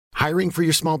Hiring for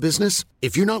your small business?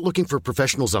 If you're not looking for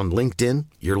professionals on LinkedIn,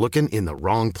 you're looking in the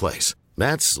wrong place.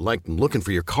 That's like looking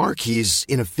for your car keys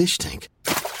in a fish tank.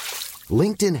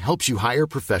 LinkedIn helps you hire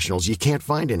professionals you can't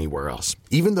find anywhere else,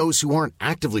 even those who aren't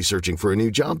actively searching for a new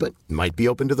job but might be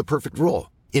open to the perfect role.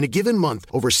 In a given month,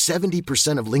 over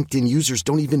 70% of LinkedIn users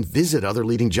don't even visit other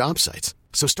leading job sites.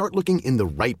 So start looking in the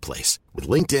right place. With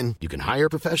LinkedIn, you can hire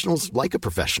professionals like a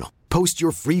professional. Post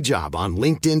your free job on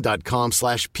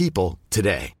linkedin.com/people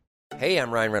today. Hey,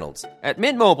 I'm Ryan Reynolds. At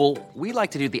Mint Mobile, we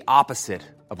like to do the opposite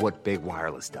of what Big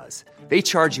Wireless does. They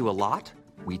charge you a lot,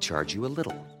 we charge you a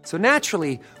little. So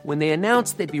naturally, when they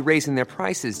announced they'd be raising their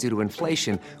prices due to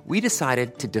inflation, we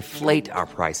decided to deflate our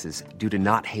prices due to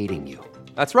not hating you.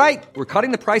 That's right. We're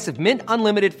cutting the price of Mint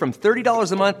Unlimited from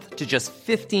 $30 a month to just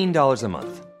 $15 a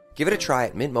month. Give it a try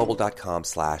at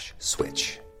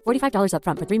mintmobile.com/switch. $45 up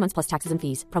front for 3 months plus taxes and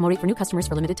fees. Promo rate for new customers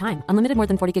for limited time. Unlimited more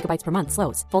than 40 gigabytes per month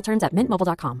slows. Full terms at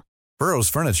mintmobile.com. Burrow's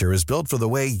furniture is built for the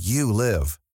way you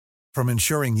live. From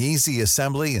ensuring easy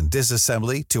assembly and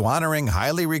disassembly to honoring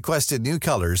highly requested new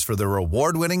colors for their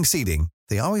award-winning seating,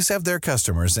 they always have their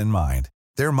customers in mind.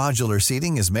 Their modular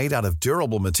seating is made out of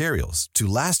durable materials to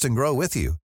last and grow with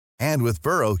you. And with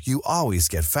Burrow, you always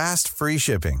get fast, free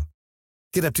shipping.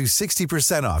 Get up to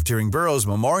 60% off during Burrow's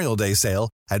Memorial Day sale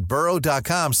at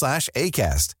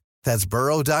burrow.com/ACAST. That's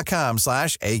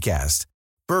burrow.com/ACAST.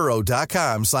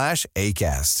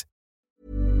 burrow.com/ACAST.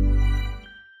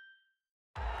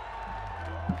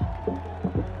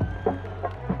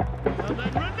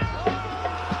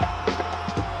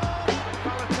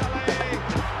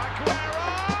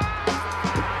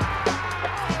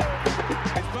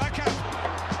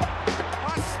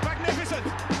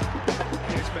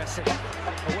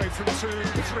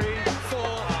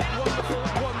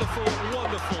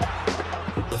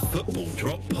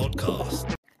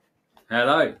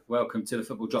 Hello, welcome to the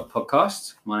Football Drop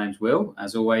Podcast. My name's Will.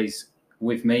 As always,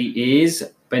 with me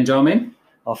is Benjamin.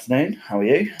 Afternoon, how are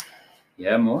you?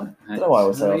 Yeah, I'm all right. I don't know why I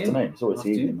would say afternoon. It's always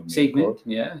evening. It's evening,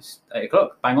 yeah. It's 8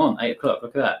 o'clock. Bang on, 8 o'clock.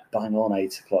 Look at that. Bang on,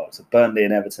 8 o'clock. So Burnley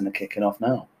and Everton are kicking off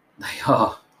now. They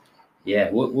are.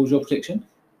 Yeah, what was your prediction?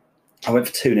 I went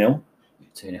for 2-0.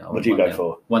 2-0. What did you go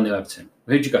for? 1-0 Everton.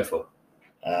 Who did you go for?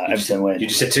 Everton win. You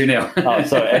just said 2-0. Oh,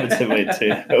 sorry, Everton win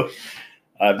 2-0.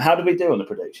 How did we do on the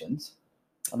predictions?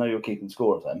 I know you're keeping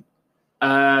score of them.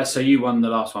 So you won the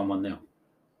last one 1-0.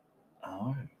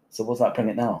 Oh, so what's that bring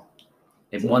it now?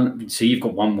 So you've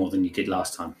got one more than you did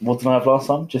last time. What did I have last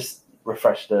time? Just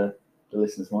refresh the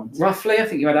listeners' minds. Roughly, I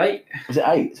think you had 8. Was it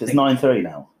 8? So it's 9-3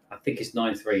 now? I think it's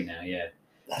 9-3 now, yeah.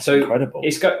 That's so incredible.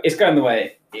 It's going the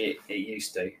way it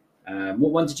used to.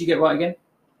 What one did you get right again?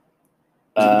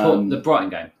 Was it the Brighton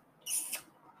game?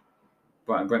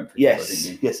 Brighton Brentford. Yes,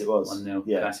 it was. 1-0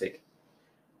 yeah. classic.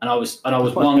 And I was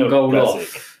one goal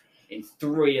off in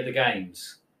 3 of the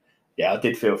games. Yeah, I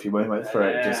did feel if you went through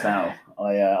it just now.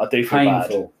 I do feel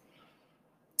painful.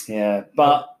 Bad. Yeah,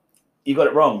 but you got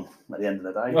it wrong at the end of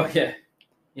the day. Well, yeah.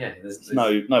 There's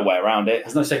no way around it.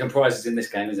 There's no second prizes in this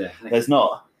game, is there? There's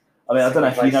not. I mean, I don't know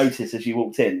if you noticed as you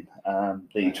walked in,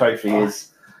 the trophy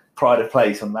is pride of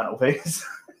place on the mantelpiece.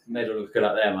 Medal looks good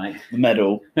up there, mate. The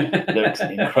medal looks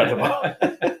incredible.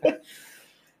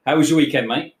 How was your weekend,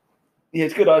 mate? Yeah,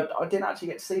 it's good. I didn't actually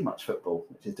get to see much football,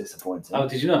 which is disappointing. Oh,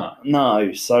 did you not?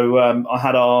 No. So I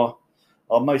had our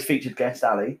most featured guest,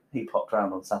 Ali. He popped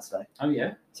round on Saturday. Oh,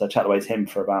 yeah? So I chatted away to him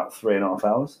for about 3.5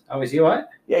 hours. Oh, is he all right?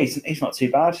 Yeah, he's not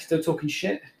too bad. Still talking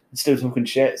shit? Still talking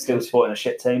shit. Still supporting a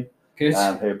shit team. Good.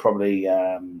 Who are probably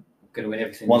going to win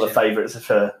everything. One of the favourites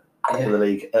for the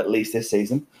league, at least this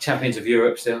season. Champions of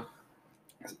Europe still.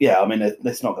 Yeah, I mean,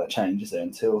 it's not going to change, is it,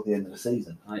 until the end of the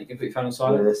season? You can put your phone on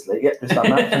silent. Yep, just done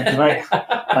that. Thank you, mate.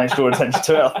 Thanks for your attention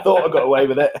to it. I thought I got away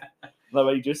with it. No,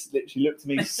 he just literally looked at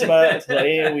me, smirked, like,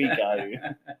 here we go.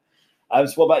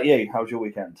 So what about you? How was your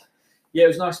weekend? Yeah, it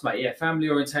was nice, mate. Yeah,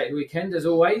 family-orientated weekend, as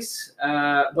always.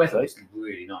 Weather was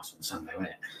really nice on Sunday, wasn't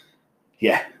it?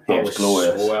 Yeah, it was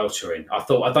glorious. Sweltering. I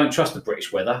thought, I don't trust the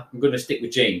British weather. I'm going to stick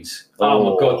with jeans.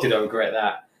 Oh my God, did I regret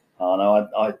that. Oh, no,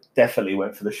 I definitely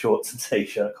went for the shorts and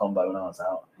T-shirt combo when I was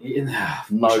out. Yeah,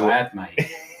 wish I had, mate.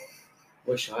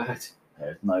 Wish I had.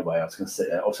 There's no way I was going to sit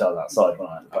there. Also, I was outside when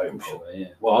I had the boating pool. Sure,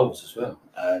 yeah. Well, I was as well.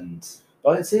 And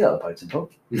I didn't see you at the boating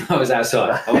pool. No, I was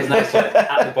outside. I wasn't outside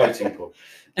at the boating pool.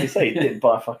 You say you didn't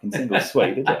buy a fucking single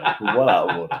sweet, did you? Well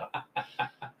out of order. But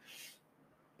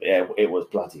yeah, it was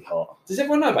bloody hot. Does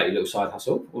everyone know about your little side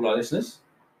hustle, all our listeners?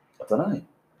 I don't know.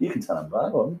 You can tell them about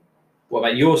it, won't you? What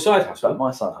about your side hustle? About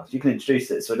my side hustle. You can introduce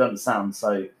it so it doesn't sound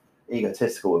so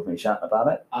egotistical with me chatting about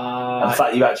it. And the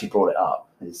fact you actually brought it up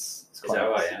is quite that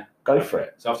right, yeah? Go for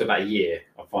it. So after about a year,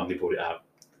 I finally brought it up.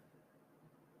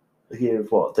 A year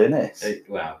of what? Doing this?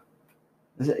 Well,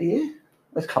 is it a year?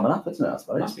 It's coming up, isn't it? I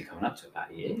suppose. It must be coming up to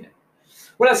about a year.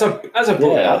 Well, as I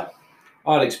brought it up,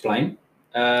 I'll explain.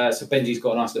 So Benji's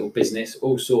got a nice little business,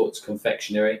 all sorts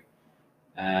confectionery.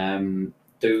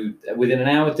 Do within an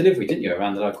hour delivery, didn't you,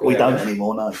 around the local area? We don't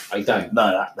anymore, no. Oh, you don't?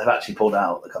 No, they've actually pulled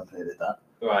out, the company that did that.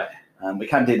 Right. We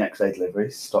can do next day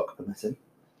deliveries, stock permitting,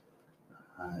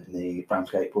 in the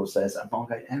Ramsgate, Broadstairs and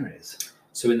Margate areas.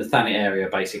 So in the Thanet area,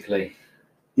 basically?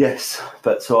 Yes,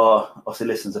 but to our, obviously,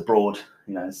 listeners abroad,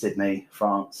 in Sydney,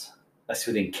 France. That's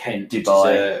within Kent,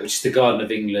 Dubai. which is the Garden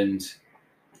of England.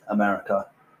 America.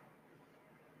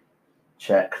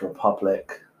 Czech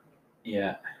Republic.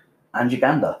 Yeah. And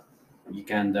Uganda.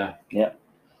 Yeah.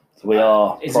 So we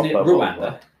are. Isn't it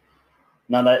Rwanda?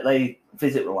 No, they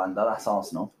visit Rwanda. That's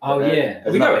Arsenal. Oh, yeah.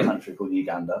 There's another country called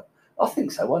Uganda. I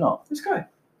think so. Why not? Let's go.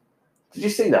 Did you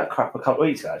see that crap a couple of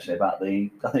weeks ago, actually, about I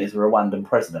think it's the Rwandan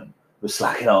president was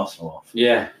slacking Arsenal off?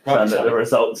 Yeah. Saying that the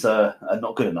results are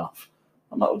not good enough.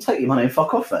 I'm like, well, take your money and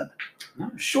fuck off then.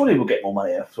 No. Surely we'll get more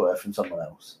money elsewhere from someone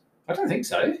else. I don't think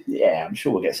so. Yeah, I'm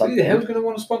sure we'll get something. Who the hell's going to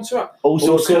want to sponsor up? All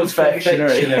sorts of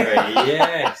confectionery.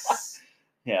 Yes.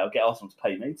 Yeah, I'll get Arsenal to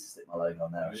pay me to stick my logo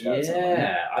on there.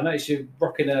 Yeah, I noticed you're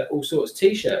rocking a all sorts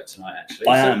t-shirt tonight, actually.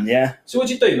 I am, yeah. So what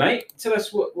do you do, mate? Tell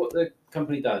us what the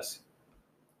company does.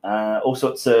 All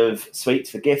sorts of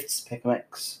sweets for gifts, pick a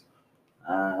mix,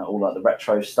 all like the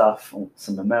retro stuff,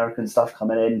 some American stuff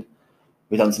coming in.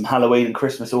 We've done some Halloween and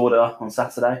Christmas order on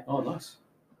Saturday. Oh, nice.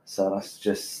 So that's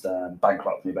just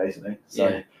bankrupt me, basically.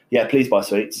 So, yeah, please buy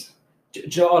sweets. Do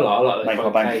you know what I like? Make my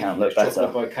bank account look better.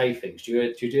 Chocolate bouquet things. Do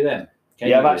you do them?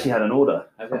 I've actually had an order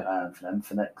for them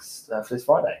for this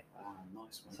Friday. Oh,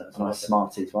 nice one. So it's a nice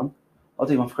Smarties one. I'll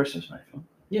do one for Christmas, mate.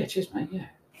 Yeah, cheers, mate. Yeah.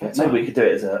 Maybe we could do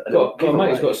it as a little giveaway. My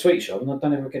mate's got a sweet shop and I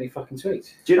don't ever get any fucking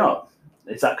sweets. Do you not?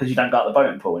 Is that because you don't go out the boat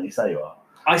and pool when you say you are?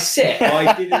 I said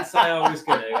I didn't say I was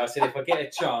going to. I said if I get a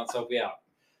chance, I'll be up.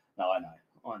 No, I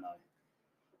know.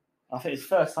 I think it's the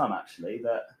first time, actually,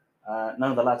 that none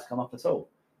of the lads come up at all.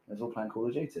 They was all playing Call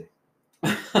of Duty.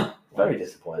 Very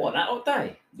disappointing. What, that all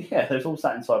day? Yeah, they was all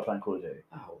sat inside playing Call of Duty.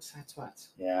 Oh, sad twats.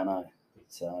 Yeah, I know.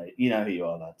 So, you know who you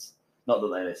are, lads. Not that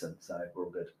they listen, so we're all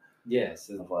good. Yeah,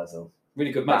 so otherwise they'll...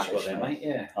 Really good match you got there, mate.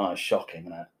 Yeah. Oh, it's shocking,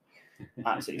 isn't it?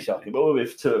 Absolutely shocking. But we're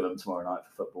with two of them tomorrow night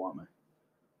for football, aren't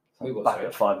we? So back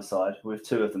at five-a-side. We're with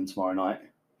two of them tomorrow night.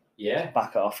 Yeah.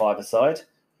 Back at our five-a-side.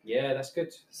 Yeah, that's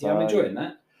good. So, yeah, I'm enjoying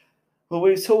that. Well,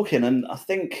 we were talking, and I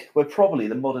think we're probably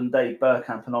the modern-day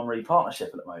Bergkamp and Henry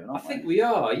partnership at the moment, aren't we? I think we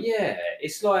are, yeah.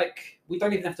 It's like we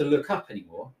don't even have to look up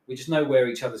anymore. We just know where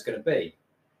each other's going to be.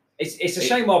 It's a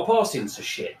shame our passing's so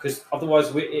shit, because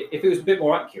otherwise, if it was a bit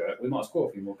more accurate, we might score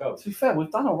a few more goals. To be fair,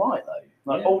 we've done all right,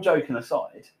 though. All joking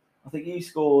aside, I think you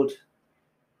scored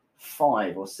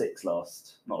 5 or 6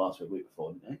 week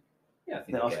before, didn't you? Yeah, I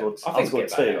think I scored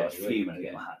 2. I was fuming to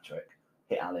get my hat-trick.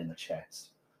 Hit Al in the chest.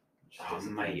 Oh,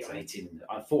 mate,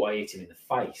 I thought I hit him in the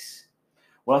face.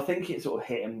 Well, I think it sort of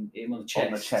hit him on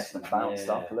the chest and bounced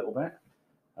up a little bit.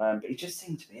 But he just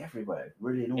seemed to be everywhere.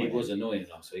 Really annoying. He was annoying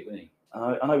last week, wasn't he?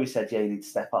 I know we said, you need to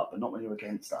step up, but not when you're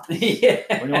against us. Yeah.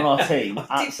 When you're on our team,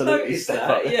 absolutely step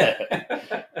up. Yeah.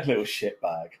 Little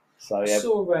shitbag. So, yeah.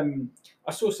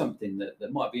 I saw something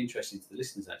that might be interesting to the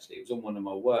listeners, actually. It was on one of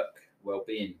my work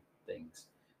well-being things.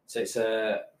 So it's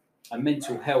a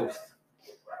mental health,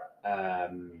 I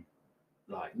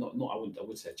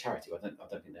would say a charity. I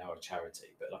don't think they are a charity,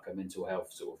 but like a mental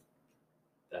health sort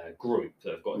of group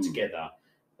that have got together.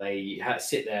 They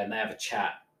sit there and they have a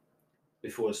chat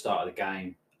before the start of the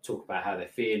game, talk about how they're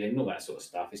feeling and all that sort of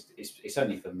stuff. It's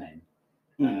only for men.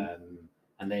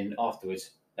 And then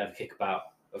afterwards, they have a kick about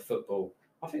of football.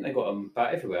 I think they got them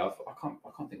about everywhere. I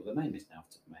can't think what the name is now off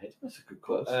the top of my head. That's a good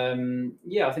cause.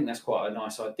 Yeah, I think that's quite a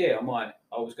nice idea.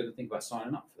 I was going to think about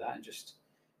signing up for that and just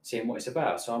seeing what it's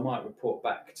about. So I might report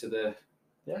back to the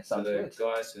guys,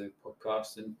 to the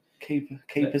podcast, and keep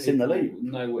us in the loop.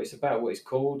 Know what it's about, what it's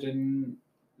called, and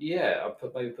yeah, I'll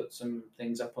put some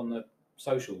things up on the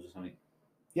socials or something.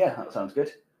 Yeah, that sounds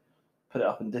good. Put it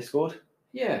up in Discord.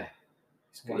 Yeah,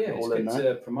 it's good. Yeah, it's good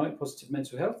to promote positive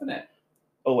mental health, isn't it?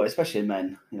 Oh, especially in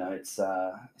men. It's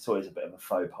always a bit of a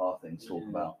faux pas thing to talk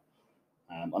about.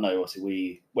 I know,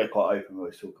 obviously, we're quite open. We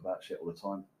always talk about shit all the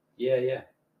time. Yeah.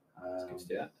 It's good to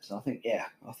do that. So I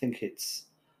think it's,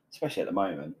 especially at the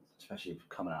moment, especially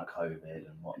coming out of COVID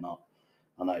and whatnot.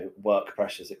 I know work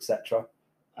pressures, etc.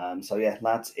 So yeah,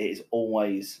 lads, it is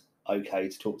always okay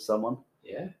to talk to someone.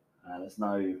 Yeah. There's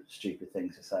no stupid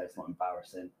things to say. It's not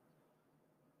embarrassing.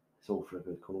 It's all for a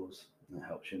good cause, and it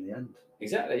helps you in the end.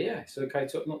 Exactly, yeah. It's okay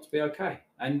not to be okay.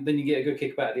 And then you get a good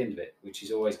kick back at the end of it, which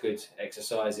is always good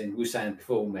exercising. We were saying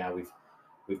before how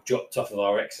we've we've dropped off of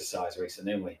our exercise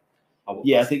recently, haven't we?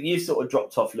 I think you sort of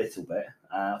dropped off a little bit.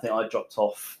 I think I dropped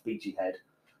off BG Head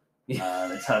in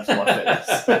terms of my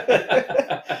fitness.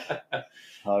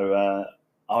 So,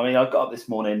 I got up this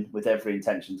morning with every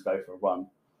intention to go for a run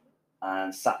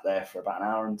and sat there for about an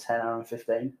hour and 10, hour and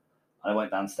 15. And I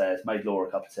went downstairs, made Laura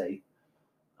a cup of tea.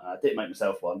 Didn't make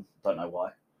myself one. Don't know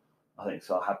why. I think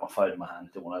so. I had my phone in my hand.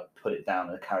 Didn't want to put it down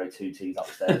and carry 2 teas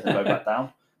upstairs and go back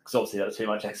down. Because obviously that was too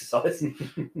much exercise.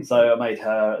 So I made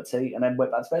her a tea and then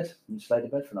went back to bed and just laid in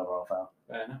bed for another half hour.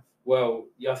 Fair enough. Well,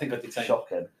 yeah, I think I did something.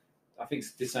 Shocking. I think I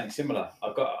did something similar.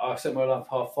 I set my alarm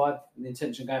for 5:30 with the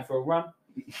intention of going for a run.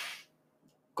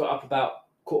 Got up about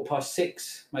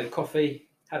 6:15, made a coffee,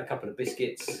 had a couple of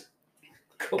biscuits.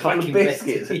 Couple of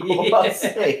biscuits at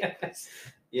 6:15?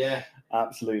 Yeah.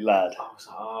 Absolute lad. I was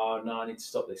like, oh no, I need to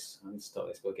stop this.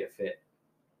 Got to get fit.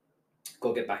 Got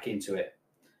to get back into it.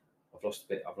 I've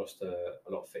lost a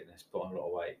lot of fitness, put on a lot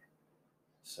of weight.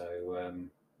 So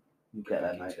you get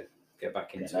there, mate. Get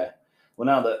back into it. Well,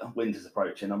 now that winter's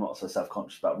approaching, I'm not so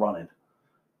self-conscious about running.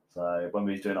 So when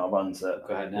we was doing our runs at,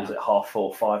 was it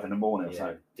 4:30, 5 in the morning?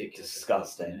 So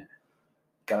disgusting.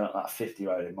 Going up that 50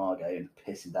 road in Margate and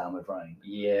pissing down with rain.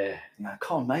 Yeah.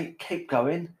 Come on, mate, keep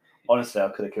going. Honestly, I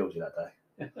could have killed you that day.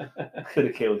 I could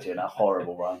have killed you in that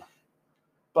horrible run.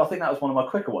 But I think that was one of my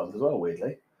quicker ones as well,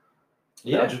 weirdly.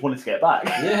 Yeah. I just wanted to get back.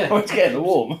 Yeah. I wanted to get in the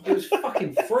warm. It was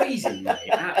fucking freezing, mate.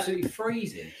 Absolutely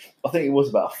freezing. I think it was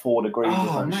about 4 degrees.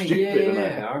 Oh, mate, stupid,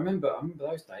 yeah. I remember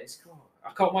those days. God,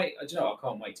 I can't wait. Do you know, I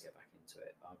can't wait to get back into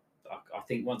it. I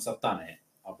think once I've done it,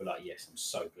 I'll be like, yes, I'm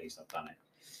so pleased I've done it.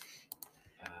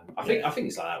 I think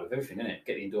it's like that with everything, isn't it?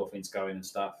 Get the endorphins going and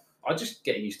stuff. I'm just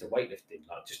getting used to weightlifting.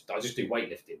 I just do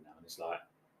weightlifting now, and it's like,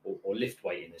 or lift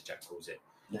weighting, as Jack calls it.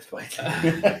 Lift weighting.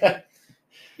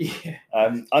 Yeah.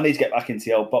 I need to get back into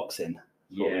the old boxing.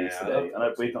 What we used to do. I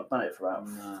know we've not done it for about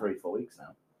 3-4 weeks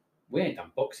now. We ain't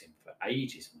done boxing for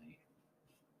ages, mate.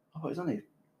 Oh, it was only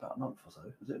about a month or so.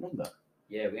 Was it longer?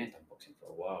 Yeah, we ain't done boxing for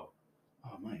a while.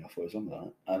 Oh, mate, I thought it was longer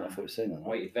than that. I thought it was sooner than that.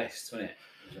 Weighted vests, wasn't it?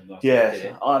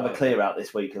 Yeah, I have a clear out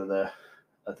this week of the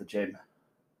gym.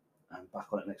 And back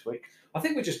on it next week. I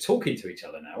think we're just talking to each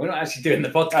other now. We're not actually doing the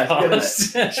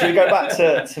podcast. Good, should we go back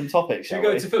to some topics? Should we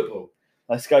go to football?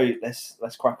 Let's go.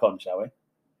 Let's crack on, shall we?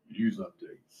 News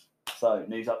updates. So,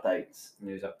 news updates.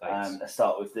 Let's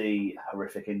start with the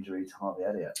horrific injury to Harvey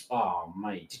Elliott. Oh,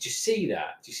 mate, did you see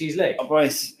that? Did you see his leg?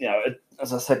 Bryce,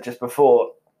 as I said just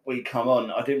before we come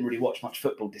on, I didn't really watch much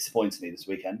football, disappointingly, this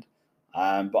weekend.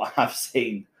 But I have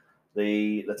seen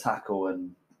the tackle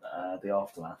and the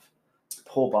aftermath.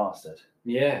 Poor bastard.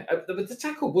 Yeah, but the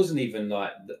tackle wasn't even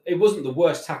it wasn't the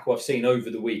worst tackle I've seen over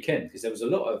the weekend, because there was a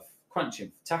lot of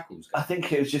crunching tackles. I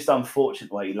think it was just unfortunate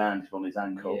the way he landed on his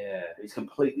ankle. Yeah. He's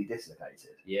completely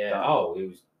dislocated. Yeah.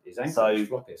 His ankle was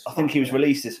floppy. I think he was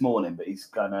released this morning, but he's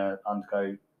going to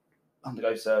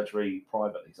undergo surgery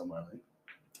privately somewhere, I think.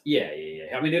 Yeah.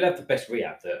 I mean, he'll have the best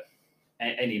rehab that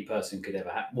any person could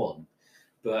ever want.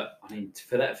 But, I mean,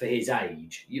 for his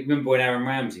age, you remember when Aaron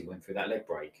Ramsey went through that leg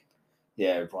break?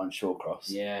 Yeah, Brian Shawcross.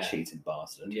 Yeah. Cheating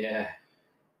bastard. Yeah.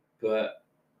 But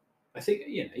I think,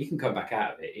 he can come back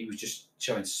out of it. He was just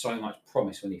showing so much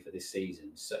promise, wasn't he, for this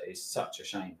season? So it's such a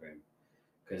shame for him.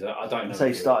 Because I don't know. So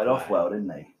he started off well,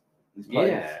 didn't he?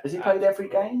 Has he played every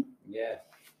game? Yeah.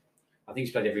 I think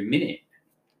he's played every minute.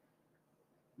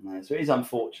 No, so it is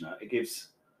unfortunate. It gives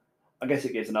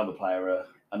another player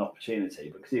an opportunity,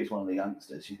 because he was one of the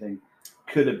youngsters. You think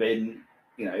could have been,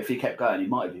 if he kept going, he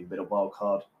might have even been a wild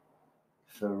card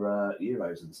for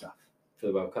Euros and stuff. For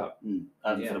the World Cup.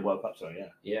 For the World Cup, sorry, yeah.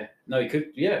 Yeah. No, he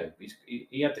could, he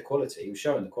had the quality. He was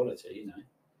showing the quality,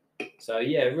 So,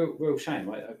 yeah, real shame.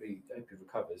 I hope he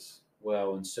recovers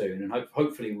well and soon. And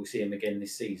hopefully we'll see him again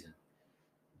this season.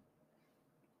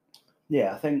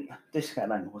 Yeah, I think this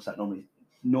kind of, what's that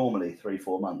normally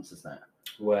 3-4 months, isn't it?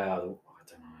 Well, I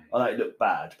don't know. I know it looked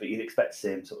bad, but you'd expect to see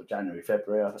him sort of January,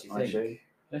 February, I assume.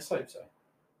 Let's hope so.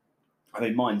 I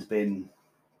mean, mine's been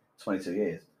 22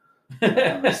 years.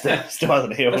 Still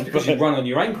hasn't healed. That's because you run on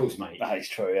your ankles, mate. That is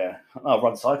true, yeah. I'll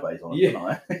run sideways on it, don't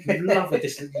I? You love it.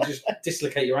 You just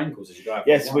dislocate your ankles as you go out.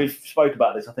 Yes, we've spoke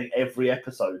about this, I think, every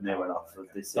episode near enough of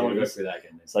this series. Don't want to go through that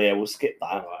again. Then. So, yeah, we'll skip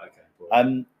that. Right,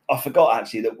 okay. I forgot,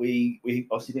 actually, that we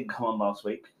obviously didn't come on last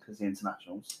week because the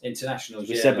internationals.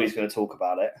 We said we was going to talk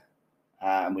about it,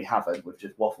 and we haven't. We've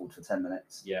just waffled for 10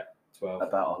 minutes. Yeah, 12.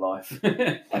 About our life.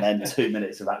 And then 2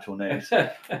 minutes of actual news. So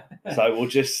we'll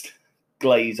just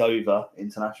glaze over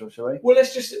international, shall we? Well,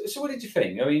 so what did you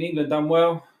think? I mean, England done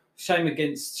well. Shame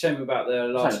about their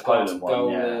last goal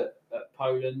at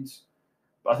Poland.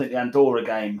 But I think the Andorra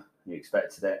game, you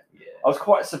expected it. Yeah. I was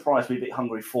quite surprised we beat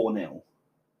Hungary 4-0.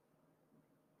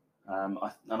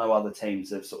 I know other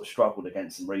teams have sort of struggled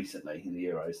against them recently in the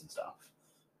Euros and stuff.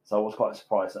 So I was quite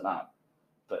surprised at that.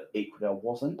 But equally, I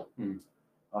wasn't.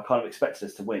 I kind of expected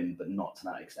us to win, but not to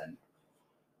that extent.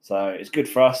 So it's good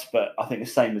for us, but I think the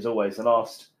same as always. The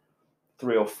last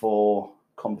 3 or 4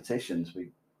 competitions,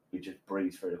 we just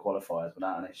breezed through the qualifiers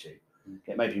without an issue.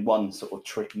 Get maybe one sort of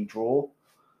tricky draw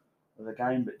of the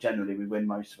game, but generally we win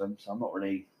most of them. So I'm not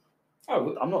really...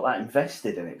 I'm not that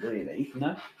invested in it, really.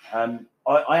 No?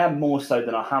 I am more so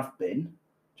than I have been,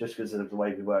 just because of the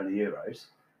way we were in the Euros.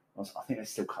 I think it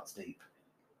still cuts deep.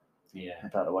 Yeah.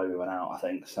 About the way we went out, I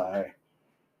think. So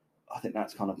I think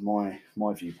that's kind of my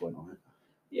viewpoint on it.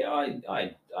 Yeah,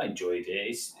 I enjoyed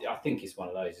it. I think it's one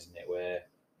of those, isn't it, where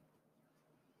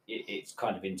it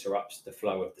kind of interrupts the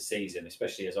flow of the season,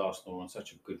 especially as Arsenal are on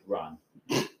such a good run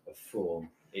of form.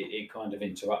 It kind of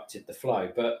interrupted the flow,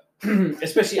 but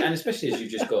especially as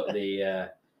you've just got the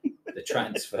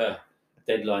transfer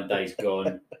deadline days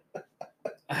gone.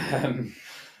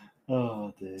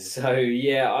 Oh dear. So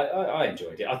yeah, I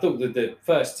enjoyed it. I thought that the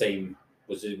first team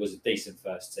was a decent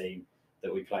first team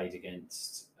that we played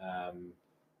against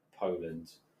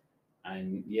Poland,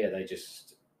 and yeah, they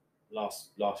just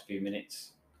last few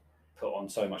minutes put on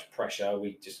so much pressure,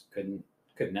 we just couldn't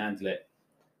handle it.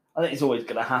 I think it's always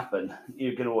going to happen.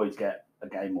 You can always get a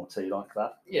game or two like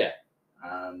that. Yeah.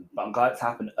 But I'm glad it's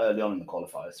happened early on in the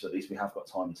qualifiers, so at least we have got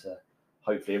time to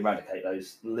hopefully eradicate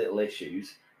those little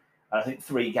issues. And I think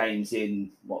 3 games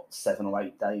in, 7 or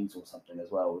 8 days or something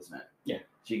as well, isn't it? Yeah.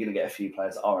 So you're going to get a few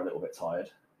players that are a little bit tired,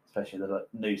 especially the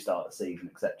new start of the season,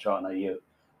 etc. I know you're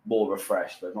more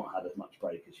refreshed, but not had as much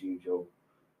break as usual.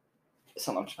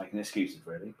 Sometimes just making excuses,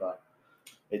 really, but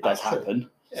it does happen.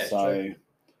 Yeah, so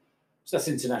that's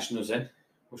internationals then.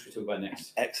 What should we talk about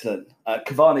next? Excellent.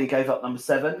 Cavani gave up number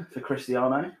 7 for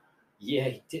Cristiano. Yeah,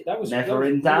 he did. That was never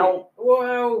in doubt.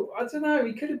 Well, I don't know.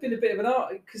 He could have been a bit of an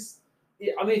art because,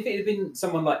 I mean, if it had been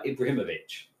someone like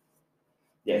Ibrahimovic,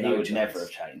 yeah, he would never have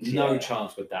changed. No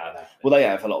chance would that have happened. Well, they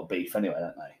have a lot of beef anyway,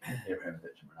 don't they?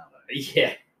 Ibrahimovic and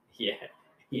Ronaldo.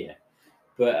 Yeah.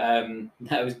 But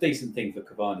that was a decent thing for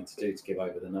Cavani to do, to give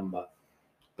over the number.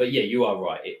 But yeah, you are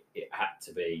right. It had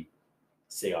to be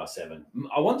CR7.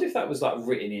 I wonder if that was like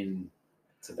written in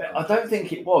to the I don't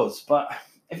think it was, but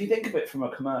if you think of it from a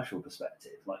commercial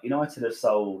perspective, like United have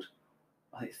sold,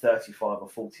 I think, 35 or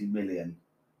 40 million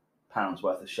pounds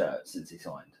worth of shirts since he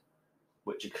signed,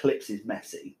 which eclipses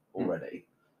Messi already.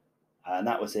 And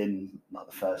that was in like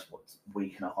the first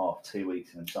week and a half, 2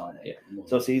 weeks of him signing. Yeah,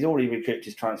 so he's already recouped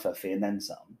his transfer fee and then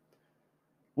some.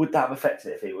 Would that have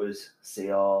affected if it was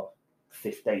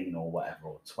CR15 or whatever,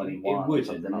 or 21? It wouldn't,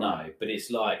 or something like no. that? But it's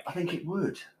like, I think it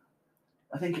would.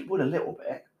 I think it would a little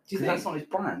bit. Do you Because think? that's not his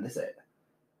brand, is it?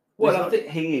 Well, I think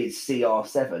he is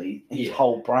CR7. His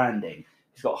whole branding.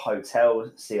 He's got a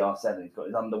hotel, CR7. He's got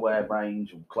his underwear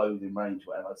range or clothing range,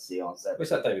 whatever, CR7. Well,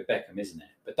 it's like David Beckham, isn't it?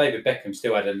 But David Beckham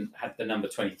still had the number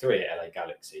 23 at LA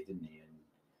Galaxy, didn't he?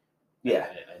 Yeah.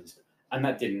 And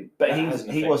that didn't... But that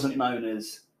he wasn't known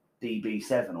as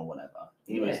DB7 or whatever.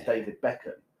 He was David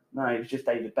Beckham. No, he was just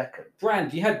David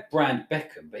Beckham. You had Brand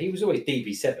Beckham, but he was always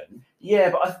DB7.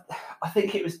 Yeah, but I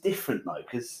think it was different, though,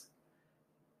 because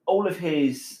all of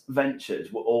his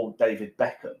ventures were all David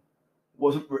Beckham.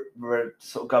 Wasn't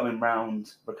sort of going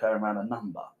round, recurring around a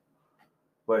number,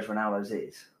 whereas Ronaldo's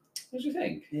is. What do you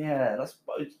think? Yeah, that's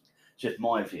just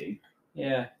my view.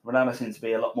 Yeah. Ronaldo seems to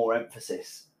be a lot more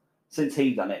emphasis. Since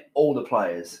he done it, all the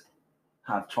players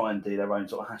have tried and do their own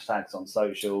sort of hashtags on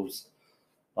socials.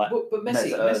 Like but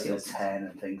Messi has 10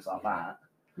 and things like that.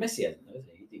 Messi hasn't, has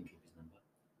he? He didn't give his number.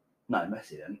 No,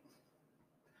 Messi didn't.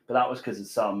 But that was because of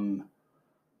some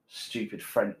stupid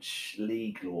French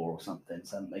league law or something,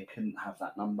 so they couldn't have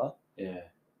that number. Yeah.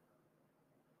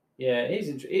 Yeah, it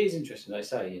is interesting, they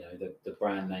say, you know, the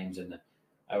brand names and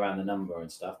around the number and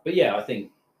stuff. But yeah, I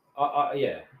think,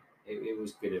 it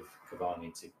was good of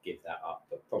Cavani to give that up,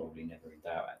 but probably never in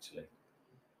doubt, actually.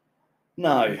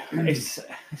 No, it's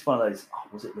one of those. Oh,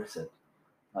 was it written?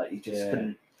 Like you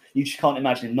just can't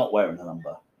imagine him not wearing the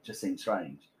number. It just seems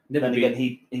strange. Then again,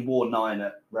 he wore 9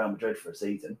 at Real Madrid for a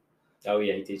season. Oh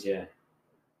yeah, he did. Yeah,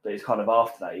 but it's kind of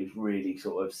after that he was really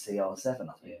sort of CR7.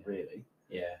 I think really.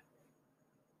 Yeah,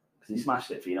 because he smashed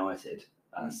it for United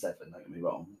at 7. Don't get me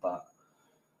wrong, but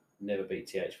never beat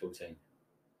TH14.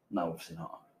 No, obviously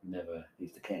not. Never.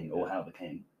 He's the king, or how the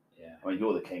king. Yeah. I mean,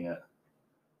 you're the king at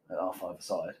R5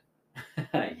 aside.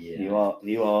 Yeah. You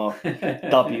are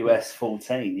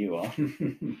WS14. You are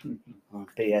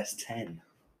BS10.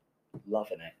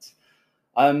 Loving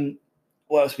it.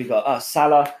 What else we got?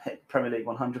 Salah hit Premier League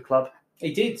 100 club.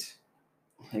 He did.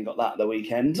 He got that at the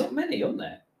weekend. Not many on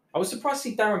there. I was surprised to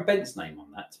see Darren Bent's name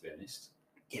on that, to be honest.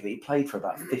 Yeah, but he played for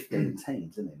about 15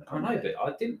 teams, didn't he? I know, but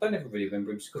I don't ever really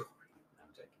remember him scoring.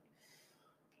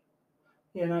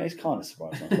 Yeah, no, it's kind of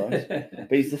surprising, I suppose.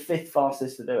 But he's the 5th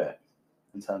fastest to do it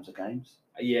in terms of games.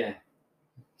 Yeah.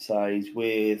 So he's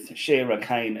with Shearer,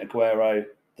 Kane, Aguero,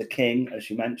 the King, as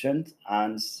you mentioned,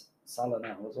 and Salah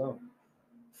now as well.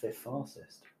 5th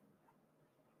fastest.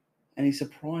 Any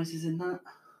surprises in that?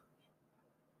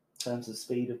 In terms of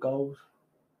speed of goals?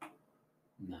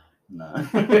 No.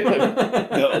 Not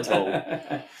at all.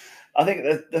 I think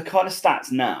the kind of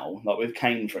stats now, like with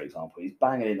Kane, for example, he's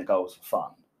banging in the goals for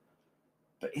fun.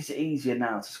 But is it easier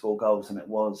now to score goals than it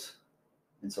was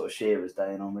in sort of Shearer's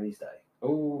day and Henry's day?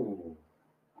 Oh.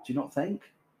 Do you not think?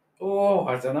 Oh,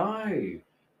 I don't know.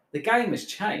 The game has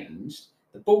changed.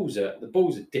 The balls are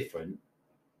different.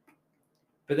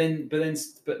 But then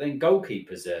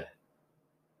goalkeepers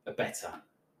are better.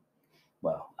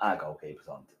 Well, our goalkeepers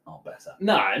aren't better.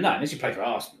 No, unless you play for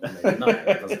Arsenal. No,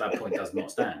 that point does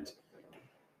not stand.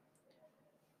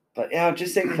 But yeah, I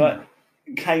just think that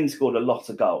Kane scored a lot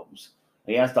of goals.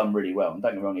 He has done really well. And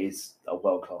don't get me wrong, he's a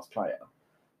world-class player.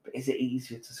 But is it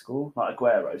easier to score? Like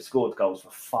Aguero scored goals for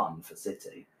fun for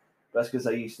City. But that's because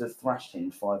they used to thrash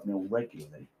teams 5-0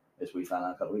 regularly, as we found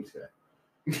out a couple of weeks ago.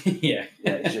 Yeah.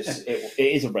 It's just it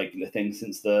is a regular thing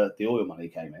since the oil money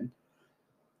came in.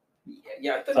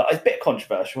 Yeah. So it's a bit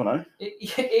controversial, no?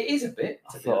 It is a bit.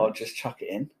 I thought I'd just chuck it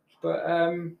in. But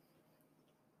I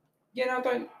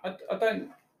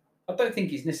don't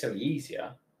think it's necessarily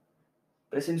easier.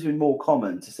 But it seems to be more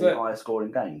common to see higher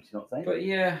scoring games, you not think? But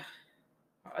yeah,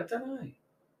 I don't know. Is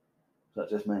that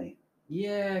just me?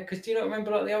 Yeah, because do you not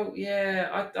remember like the old?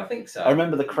 Yeah, I think so. I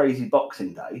remember the crazy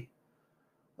Boxing Day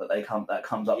that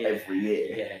comes up every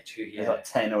year. Yeah, true. Yeah, it's like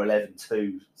 10 or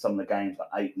 11-2. Some of the games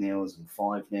like 8-0 and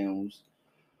 5-0.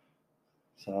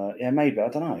 So yeah, maybe I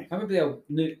don't know. I remember the old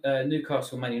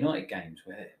Newcastle Man United games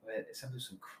where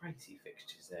some crazy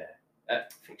fixtures there.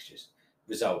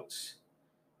 Results.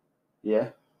 Yeah.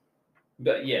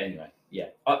 But yeah, anyway, yeah,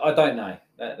 I don't know.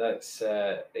 That's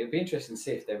it would be interesting to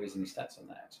see if there is any stats on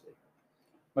that actually.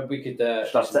 Maybe we could.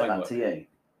 Should I set that to you?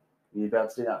 Will you be able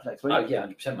to do that for next week? Oh yeah,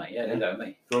 100%, mate. Yeah, leave that with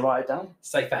me. Do you want to write it down?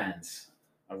 Say fans.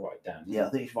 I'll write it down. Yeah, I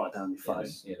think you should write it down on your phone.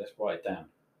 Yeah, let's write it down.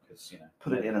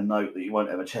 Put it in a note that you won't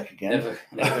ever check again.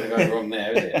 Never going to go wrong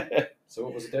there, is it? So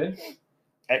what was it doing?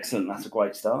 Excellent. That's a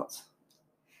great start.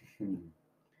 Are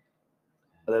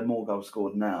there are more goals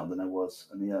scored now than there was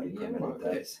in the early Premier League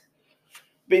days.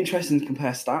 Be interesting to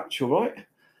compare stats, you're right.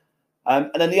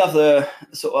 And then the other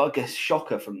sort of, I guess,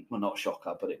 shocker not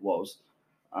shocker, but it was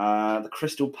the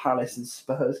Crystal Palace and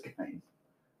Spurs game.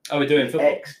 Oh, we're doing football.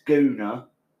 Ex-Gooner,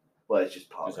 well, it's just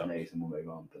part of the news and we'll move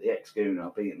on. But the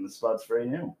ex-Gooner beating the Spuds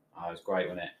 3-0. Oh, it was great,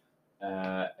 wasn't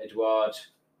it? Edouard.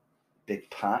 Big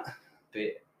Pat.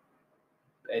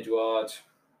 Edouard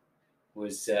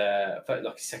was, felt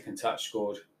like his second touch,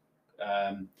 scored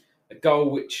a goal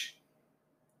which,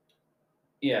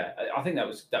 yeah, I think that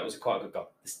was quite a good goal.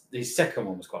 The second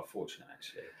one was quite fortunate,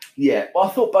 actually. Yeah, well, I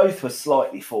thought both were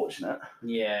slightly fortunate.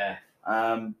 Yeah.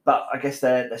 But I guess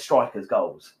they're strikers'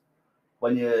 goals.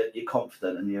 When you're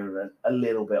confident and you're a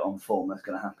little bit on form, that's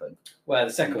going to happen. Well,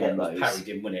 the second one was parried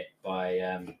in, wasn't it, by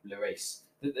Lloris.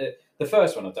 The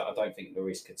first one I don't think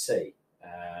Lloris could see.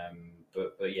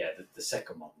 But yeah, the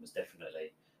second one was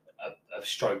definitely a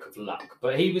stroke of luck.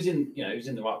 But he was in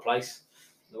the right place,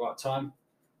 at the right time.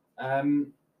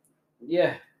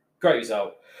 Yeah, great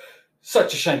result.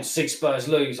 Such a shame to see Spurs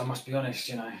lose, I must be honest.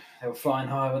 They were flying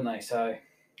high, weren't they? So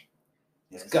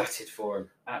it's gutted for him.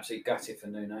 Absolutely gutted for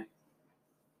Nuno.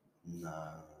 No.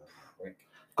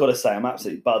 Got to say, I'm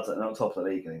absolutely buzzed that they're not top of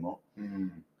the league anymore.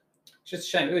 It's just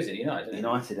a shame. Who is it? United.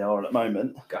 United are at the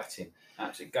moment. Gutting.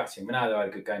 Absolutely gutting. Ronaldo had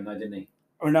a good game though, didn't he?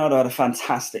 Ronaldo had a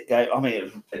fantastic game. I mean,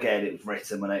 it was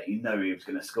written when you know he was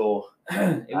going to score.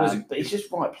 But he's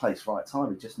just right place, right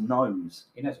time. He just knows.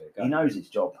 He knows where to go. He knows his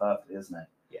job perfectly, doesn't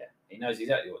he? Yeah, he knows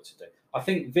exactly what to do. I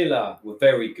think Villa were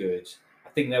very good. I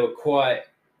think they were quite.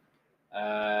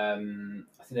 I think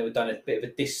they were done a bit of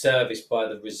a disservice by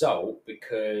the result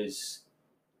because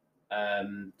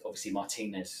obviously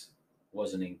Martinez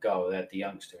wasn't in goal. They had the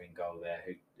youngster in goal there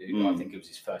who I think it was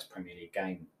his first Premier League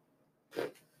game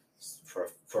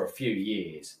for a few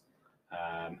years.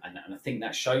 And I think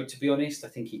that showed, to be honest. I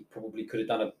think he probably could have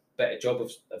done a better job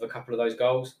of a couple of those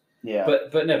goals. Yeah.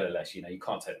 But nevertheless, you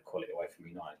can't take the quality away from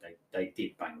United. They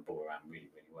did bang the ball around really,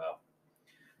 really well.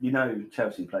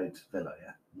 Chelsea played Villa,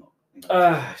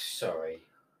 yeah? Sorry.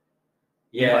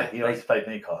 Yeah. United played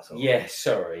Newcastle. Yeah,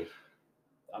 sorry.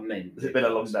 I mean, has it been a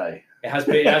long day? It has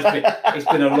been. It's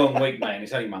been a long week, mate.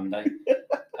 It's only Monday.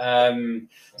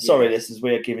 Sorry, listeners,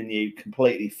 we are giving you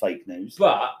completely fake news,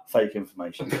 fake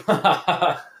information.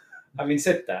 Having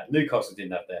said that, Newcastle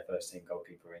didn't have their first team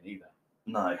goalkeeper in either.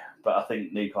 No, but I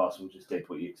think Newcastle just did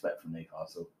what you expect from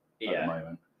Newcastle at the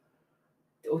moment.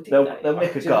 They'll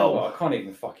nick a goal. I can't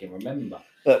even fucking remember.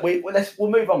 But we'll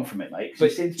move on from it, mate.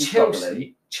 But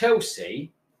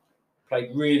Chelsea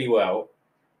played really well,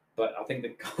 but I think the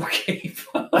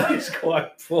goalkeeper is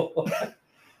quite poor.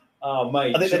 Oh,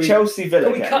 mate. I think the Chelsea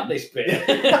Villa game. Can we cut this bit?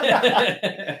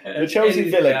 The Chelsea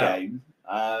Villa game,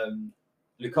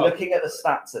 looking at the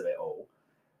stats of it all,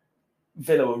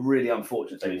 Villa were really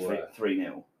unfortunate to lose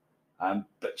 3-0.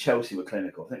 But Chelsea were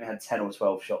clinical. I think they had 10 or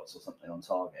 12 shots or something on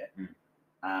target.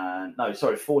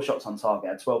 4 shots on target,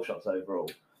 had 12 shots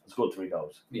overall. Scored 3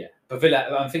 goals. Yeah, but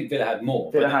I think Villa had more.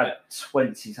 Villa had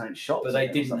 20-something shots. But they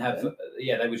didn't have.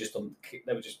 They were just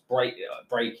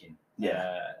breaking.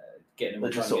 Yeah. Getting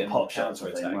them just sort of pop shots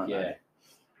counter attack. Yeah.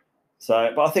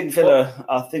 So, but I think Villa,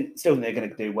 still think they're going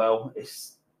to do well.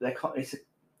 It's that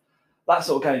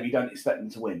sort of game you don't expect them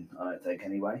to win. I don't think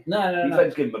anyway. No. You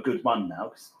expect to give them a good run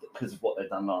now because of what they've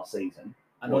done last season.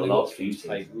 And the last few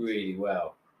played really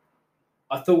well.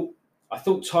 I thought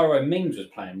Tyrone Mings was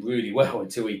playing really well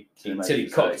until he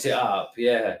cocked it up.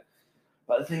 Yeah.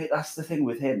 But that's the thing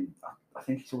with him. I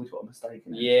think he's always got a mistake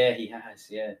in it. Yeah, he has.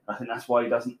 Yeah. I think that's why he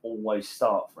doesn't always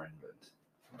start for England.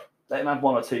 Let him have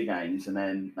 1 or 2 games and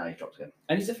then he drops again.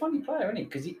 And he's a funny player, isn't he?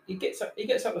 Because he gets up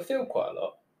the field quite a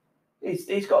lot.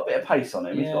 He's got a bit of pace on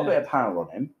him. Yeah. He's got a bit of power on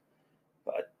him.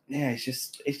 But yeah, it's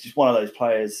just one of those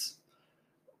players.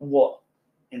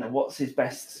 What's his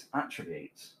best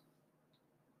attributes?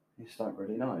 You just don't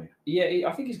really know. Yeah,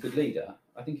 I think he's a good leader.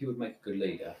 I think he would make a good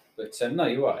leader. But no,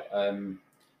 you're right.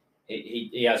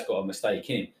 He has got a mistake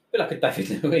in him. A bit like a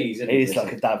David Luiz, isn't he? He is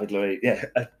like a David Luiz. Yeah,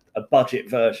 a budget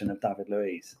version of David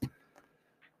Luiz.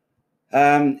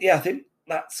 I think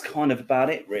that's kind of about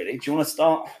it, really. Do you want to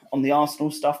start on the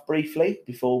Arsenal stuff briefly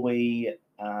before we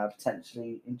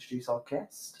potentially introduce our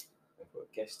guest? We've got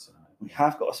a guest tonight. We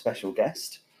have got a special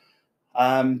guest.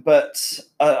 But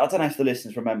I don't know if the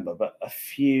listeners remember, but I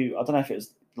don't know if it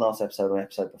was the last episode or the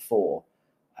episode before,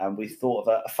 we thought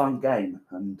of a fun game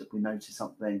and we noticed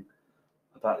something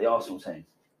about the Arsenal team.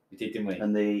 We did, didn't we?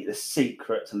 And the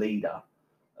secret leader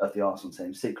of the Arsenal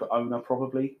team, secret owner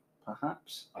probably,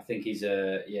 perhaps. I think he's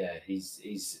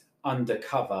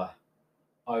undercover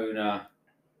owner,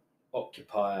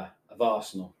 occupier of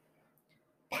Arsenal.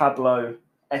 Pablo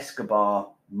Escobar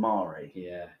Mari.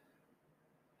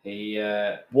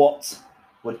 Yeah. What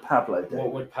would Pablo do?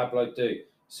 What would Pablo do?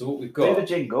 So what we've got... Do the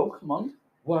jingle, come on.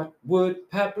 What would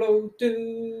Pablo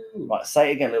do? Right, say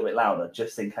it again a little bit louder,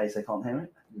 just in case they can't hear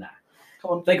it. Nah.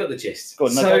 Come on. They got the gist. Go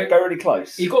on, go really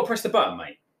close. You've got to press the button,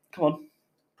 mate. Come on.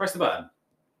 Press the button.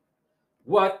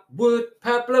 What would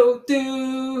Pablo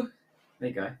do? There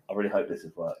you go. I really hope this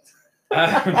has worked.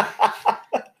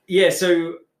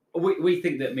 So we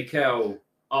think that Mikel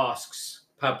asks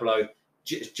Pablo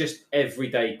just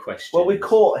everyday questions. Well, we've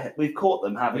caught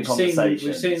them having conversations.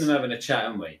 We've seen them having a chat,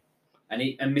 haven't we? And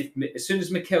as soon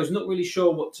as Mikel's not really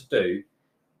sure what to do,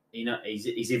 he's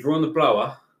either on the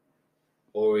blower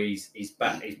or he's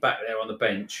back there on the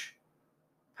bench.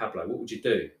 Pablo, what would you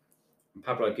do? And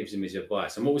Pablo gives him his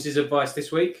advice. And what was his advice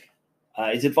this week?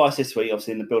 His advice this week,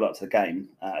 obviously in the build-up to the game,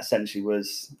 essentially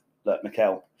was, look,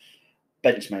 Mikel,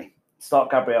 bench me. Start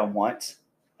Gabriel White,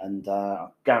 and I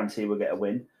guarantee we'll get a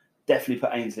win. Definitely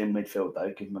put Ainsley in midfield,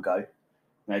 though. Give him a go.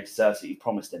 He deserves it. You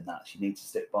promised him that. So you need to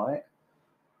stick by it.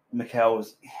 Mikel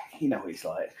was, you know what he's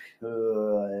like.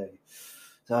 I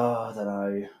don't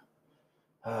know.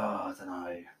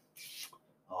 I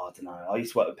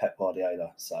used to work with Pep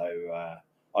Guardiola, so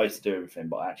I used to do everything,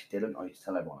 but I actually didn't. I used to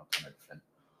tell everyone I've done everything.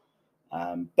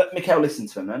 But Mikel listened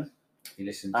to him then. He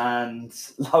listened. And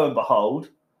lo and behold,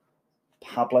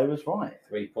 Pablo was right.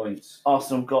 3 points.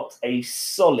 Arsenal got a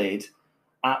solid,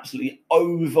 absolutely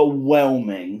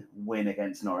overwhelming win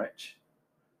against Norwich.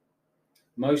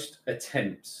 Most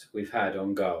attempts we've had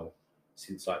on goal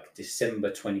since like December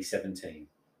 2017.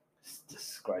 It's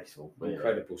disgraceful. Really.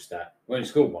 Incredible stat. We only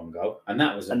scored 1 goal, and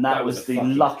that was the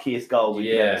luckiest goal we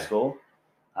could ever score.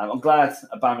 I'm glad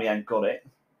Aubameyang got it.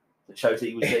 It shows that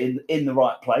he was in the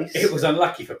right place. It was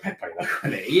unlucky for Pepe, though,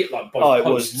 wasn't it? He hit like both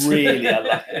posts. It was really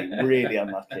unlucky, really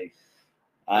unlucky.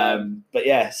 But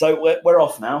yeah, so we're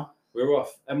off now. We're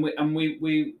off, and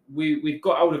we've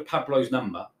got hold of Pablo's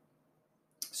number.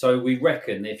 So we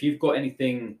reckon if you've got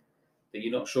anything that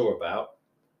you're not sure about,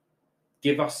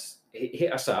 hit us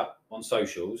up on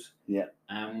socials. Yeah,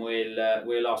 and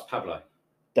we'll ask Pablo.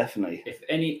 Definitely. If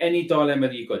any dilemma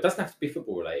that you've got, it doesn't have to be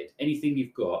football related. Anything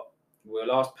you've got,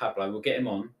 we'll ask Pablo. We'll get him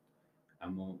on,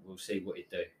 and we'll see what he'd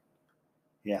do.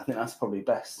 Yeah, I think that's probably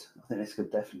best. I think this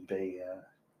could definitely be.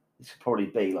 This could probably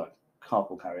be like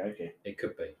carpool karaoke. It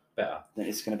could be better. I think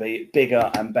it's going to be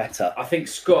bigger and better. I think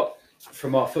Scott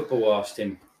from our football asked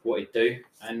him what he'd do,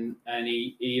 and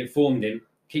he informed him,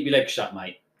 keep your legs shut,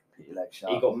 mate. Keep your legs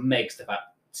shut. He got megsed about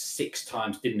 6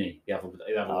 times, didn't he? The other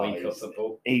week at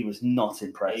football. He was not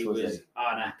impressed. He was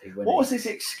unhappy. What was his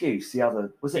excuse?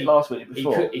 Was it last week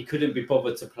before? He couldn't be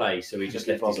bothered to play, so he just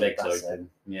left his legs open.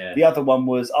 Yeah. The other one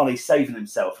was, he's saving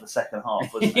himself for the second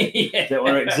half, wasn't he? Yeah. Didn't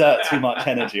want to exert too much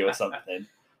energy or something.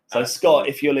 So Scott,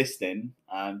 if you're listening,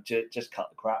 just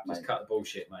cut the crap, mate. Just cut the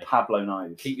bullshit, mate. Pablo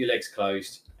knows. Keep your legs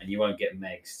closed, and you won't get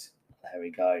megsed. There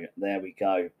we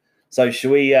go. So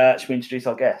should we introduce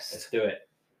our guest? Let's do it.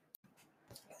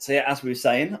 So yeah, as we were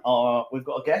saying, we've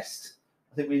got a guest.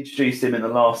 I think we introduced him in the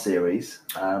last series.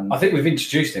 I think we've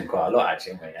introduced him quite a lot,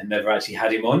 actually, haven't we? And never actually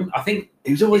had him on. I think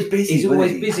he was always busy. He's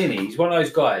always busy, isn't he? He's one of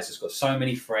those guys that's got so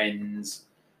many friends.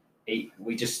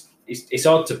 It's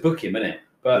hard to book him, isn't it?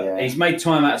 But he's made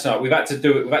time outside. We've had to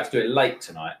do it late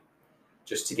tonight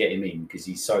just to get him in because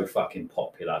he's so fucking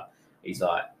popular. He's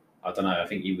like, I don't know. I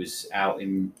think he was out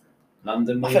in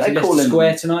London. I think they call him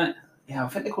Square tonight. Yeah, I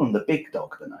think they call him the Big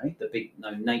Dog, don't they?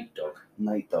 Nate Dog.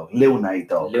 Nate Dog. Lil Nate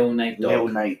Dog. Lil Nate Dog. Lil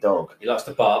Nate Dog. He likes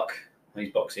to bark when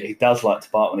he's boxing. He does like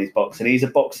to bark when he's boxing. He's a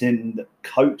boxing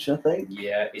coach, I think.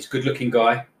 Yeah, he's a good-looking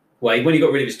guy. Well, when he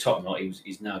got rid of his top knot,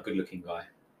 he's now a good-looking guy.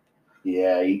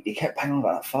 Yeah, he kept banging on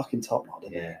about that fucking top knot,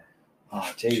 didn't he? Yeah.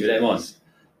 Oh, Jesus. Should we let him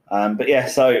on? But yeah,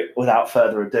 so without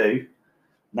further ado,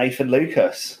 Nathan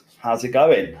Lucas, how's it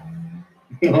going?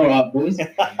 All right, boys.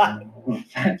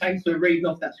 Thanks for reading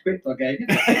off that script I gave you.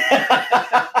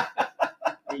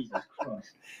 Jesus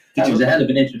Christ. That was a hell of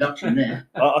an introduction there.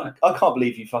 I can't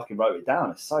believe you fucking wrote it down.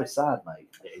 It's so sad, mate.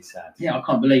 It is sad. Yeah, I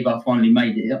can't believe I finally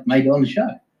made it on the show.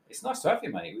 It's nice to have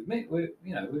you, mate.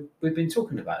 We've been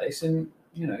talking about this, and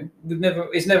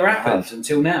it's never happened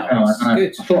until now. It's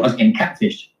good. I thought I was getting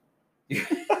catfished.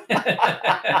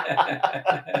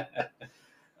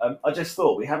 I just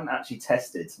thought we haven't actually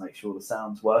tested to make sure the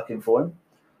sound's working for him,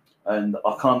 and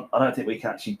I don't think we can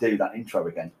actually do that intro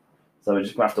again. So we're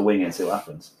just gonna have to wing it and see what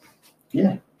happens.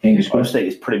 Yeah, I think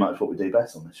it's pretty much what we do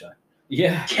best on this show.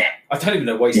 Yeah. I don't even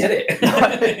know why you said it.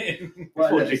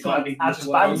 Well, look,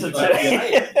 banter.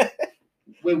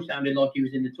 Will sounded like he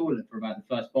was in the toilet for about the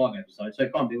first 5 episodes, so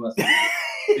it can't be worse.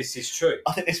 This is true.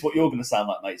 I think this is what you're going to sound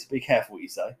like, mate. So be careful what you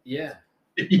say. Yeah.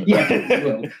 Yeah,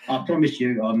 well, I promise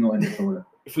you, I'm not in the toilet.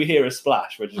 If we hear a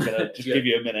splash, we're just going to give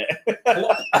you a minute.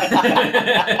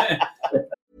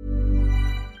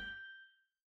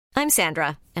 I'm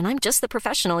Sandra, and I'm just the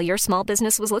professional your small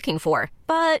business was looking for.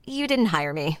 But you didn't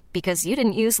hire me because you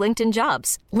didn't use LinkedIn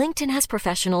Jobs. LinkedIn has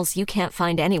professionals you can't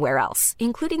find anywhere else,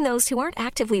 including those who aren't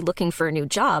actively looking for a new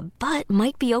job, but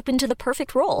might be open to the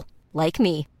perfect role, like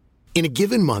me. In a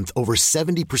given month, over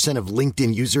 70% of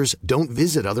LinkedIn users don't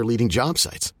visit other leading job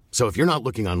sites. So if you're not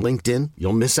looking on LinkedIn,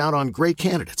 you'll miss out on great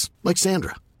candidates like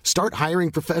Sandra. Start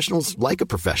hiring professionals like a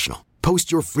professional. Post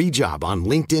your free job on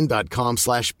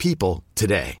linkedin.com/people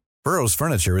today. Burrow's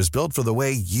furniture is built for the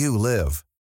way you live.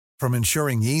 From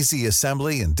ensuring easy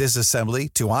assembly and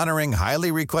disassembly to honoring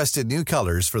highly requested new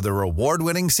colors for their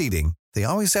award-winning seating, they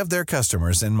always have their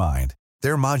customers in mind.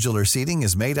 Their modular seating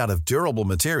is made out of durable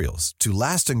materials to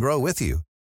last and grow with you.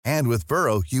 And with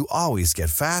Burrow, you always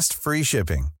get fast, free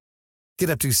shipping.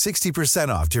 Get up to 60%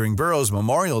 off during Burrow's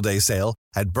Memorial Day sale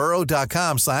at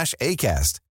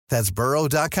burrow.com/ACAST. That's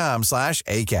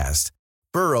burrow.com/ACAST.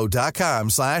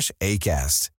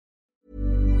 burrow.com/ACAST.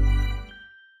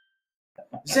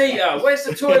 Zia, where's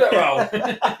the toilet roll?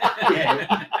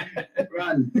 Yeah.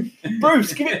 Run.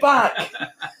 Bruce, give it back.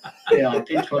 Yeah, I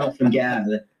did try off and get out of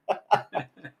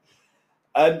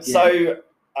there. So,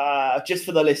 just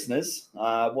for the listeners,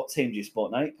 what team do you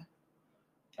support, Nate?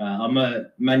 I'm a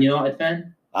Man United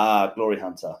fan. Glory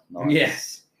Hunter. Nice.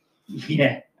 Yes.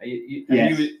 Yeah. He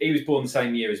was born the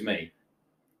same year as me.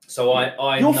 So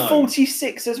I You're know.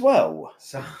 46 as well.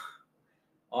 So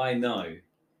I know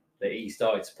that he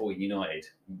started supporting United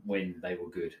when they were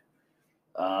good.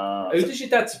 Who does your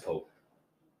dad support?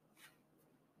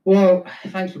 Well,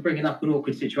 thanks for bringing up an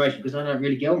awkward situation because I don't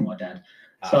really get on with my dad.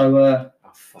 So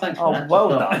thanks for that. Well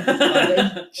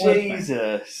done.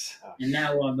 Jesus. And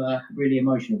now I'm really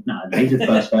emotional. No, he's a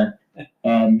Spurs fan.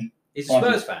 He's a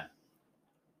Spurs fan?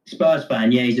 Spurs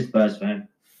fan, yeah, he's a Spurs fan.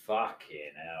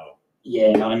 Fucking hell.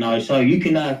 Yeah, I know. So you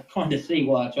can kind of see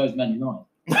why I chose Man United.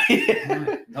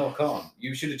 No, I can't.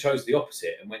 You should have chose the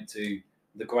opposite and went to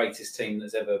the greatest team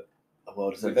that's ever the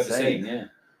world has we've ever ever seen. Yeah.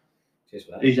 Cheers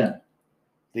for that. Who's that?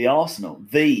 The Arsenal.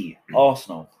 The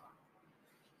Arsenal.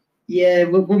 Yeah,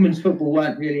 but women's football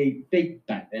weren't really big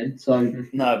back then, so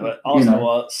No, but Arsenal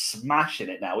are smashing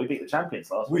it now. We beat the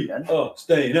champions last weekend. Oh,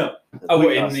 staying up. Oh,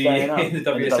 We in are staying up. the WSL. In the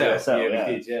WSL, yeah, yeah.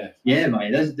 we did, yeah. yeah,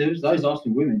 mate. Those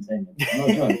Arsenal women team. No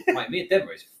joke. Mate, me and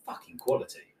Denver is fucking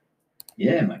quality.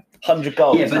 Yeah, mate. 100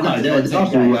 goals. Yeah, but no, the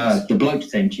Arsenal, the blokes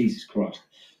team. Jesus Christ.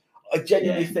 I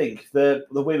genuinely think the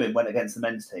women went against the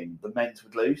men's team. The men's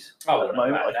would lose Oh, at the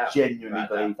moment. without I doubt. genuinely Without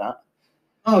believe that.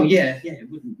 Oh yeah.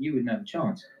 You wouldn't have a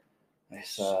chance.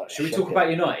 It's, Should we talk about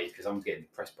United? Because I'm getting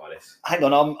depressed by this. Hang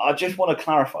on, I just want to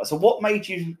clarify. So, what made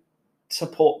you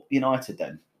support United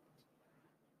then?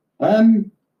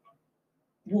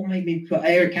 What made me put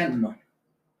Eric Cantona?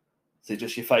 Is it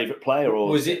just your favourite player, or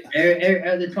Was it? Eric,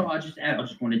 at the time, I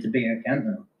just wanted to be Eric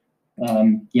Cantona.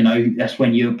 You know, that's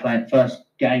when you were playing first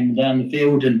game down the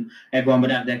field and everyone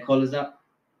would have their collars up.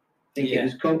 I think it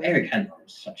was cool. Eric Cantona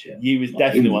was such a. You was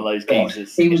definitely one of those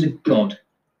geezers. He was a god.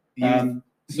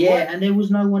 So and there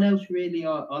was no one else really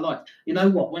I liked. You know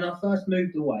what? When I first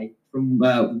moved away from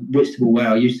Whitstable, where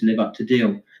I used to live, up to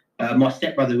Deal, my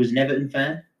stepbrother was an Everton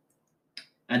fan,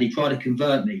 and he tried to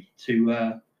convert me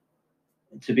to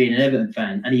being an Everton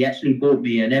fan, and he actually bought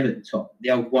me an Everton top,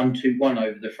 the old 121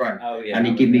 over the front. Oh yeah. And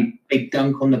he gave me big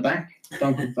dunk on the back,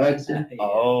 Duncan Ferguson. Yeah.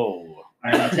 Oh.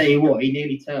 And I tell you what, he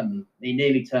nearly turned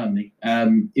me.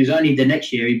 It was only the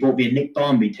next year he bought me a Nick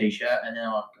Barmby t-shirt, and then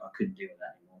I couldn't deal with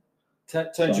that anymore.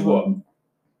 Turned you what?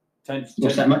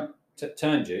 What's that, mate?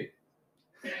 Turned you?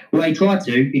 Well, he tried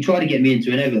to get me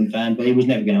into an Everton fan, but it was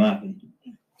never going to happen.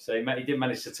 So he didn't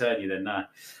manage to turn you then, no.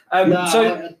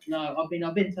 No, I've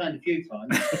been turned a few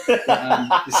times.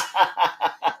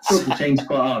 Football team's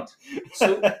quite hard.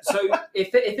 So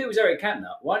if it was Eric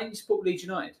Cantona, why didn't you support Leeds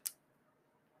United?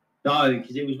 No,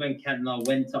 because it was when Cantona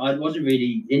went. I wasn't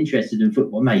really interested in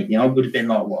football, mate. I would have been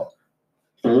like what,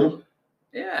 4?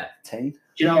 Yeah, 10. Do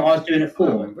you know what I was doing at 4?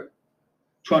 remember.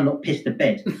 Trying not to piss the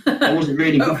bed. I wasn't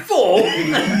really. At 4?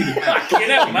 Fucking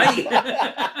hell, mate.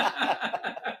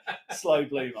 Slow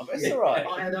bloomer, but it's all right.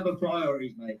 I had other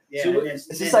priorities, mate. Yeah, So it's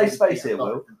a safe space here,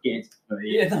 Will.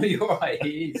 Yeah, no, you're right.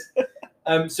 It is.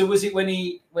 So was it when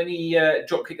he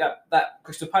drop kicked that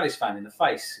Crystal Palace fan in the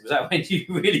face? Was that when you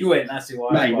really went? That's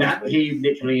why. Mate, he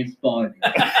literally inspired me.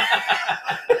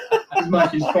 It's the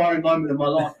most inspiring moment of my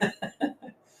life.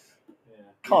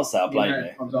 Can't say I blame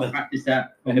you. I practiced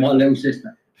that on my little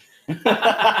sister.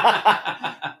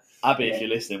 Abby, if you're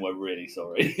listening, we're really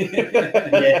sorry.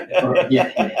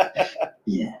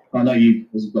 Yeah. I know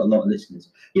you've got a lot of listeners.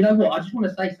 You know what? I just want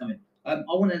to say something. I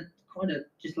want to kind of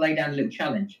just lay down a little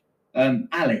challenge.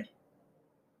 Ali,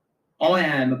 I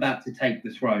am about to take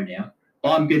the throne now.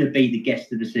 I'm going to be the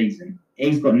guest of the season.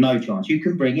 He's got no chance. You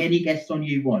can bring any guest on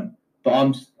you want, but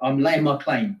I'm laying my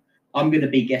claim. I'm going to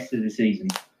be guest of the season.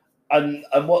 And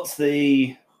what's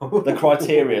the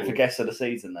criteria for guest of the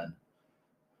season then?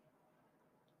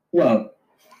 Well,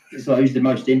 it's like who's the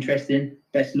most interesting,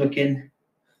 best looking.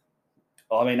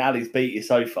 I mean, Ali's beat you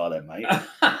so far then, mate.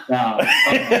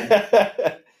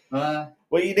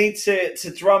 Well, you need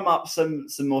to drum up some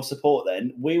more support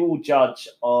then. We will judge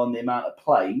on the amount of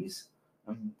plays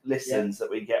and listens that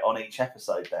we get on each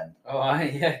episode then. Oh,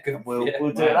 yeah, good. We'll do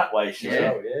it that way, shall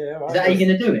we? Yeah. Is that how you're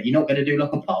going to do it? You're not going to do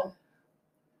like a poll?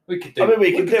 We could do. I mean,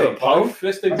 we can do a poll.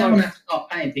 Let's do I don't want to start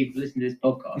paying people to listen to this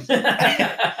podcast.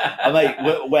 Mate,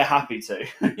 we're happy to.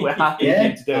 We're happy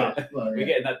to do it. Well, We're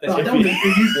getting that. No, I don't want to do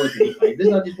you boys any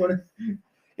favours. I just want to.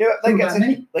 Yeah, they Talk about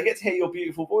me. get to hear your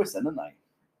beautiful voice then, don't they?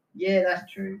 Yeah,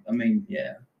 that's true. I mean,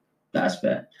 yeah, that's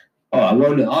fair. All right.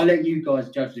 Well, look, I'll let you guys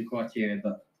judge the criteria,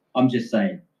 but I'm just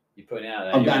saying. You're putting it out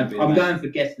there. I'm going for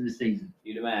guest of the season.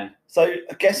 You're the man. So,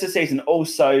 guest of the season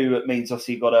also means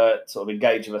obviously you've got to sort of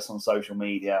engage with us on social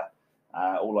media,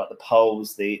 all like the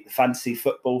polls, the fantasy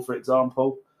football, for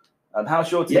example. How's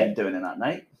your team doing in that,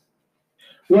 Nate?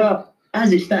 Well,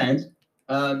 as it stands,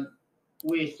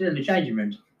 we're still in the changing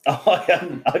rooms. Oh, yeah.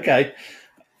 Okay.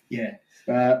 Yeah.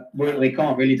 We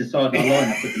can't really decide our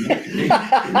lineup at the minute.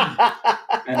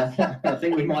 And I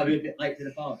think we might be a bit late to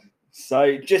the party.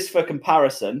 So, just for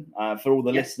comparison, for all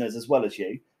the listeners as well as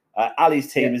you,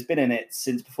 Ali's team has been in it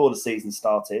since before the season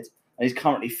started, and he's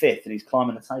currently 5th, and he's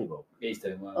climbing the table. He's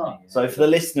doing well. Oh. So, for the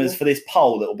listeners, for this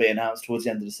poll that will be announced towards the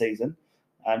end of the season,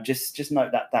 just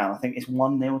note that down. I think it's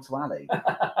 1-0 to Ali.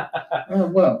 Oh,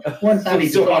 well, once Ali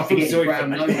decides to get his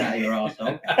brown nose out of your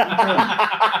arsehole,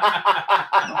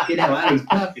 you know, Ali's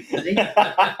perfect, isn't he?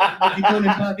 You call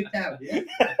him perfect out, yeah?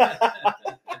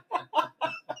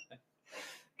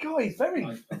 God, he's very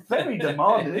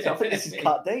demanding. Isn't he? I think this is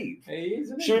cut deep. He is,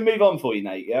 isn't he? Should we move on for you,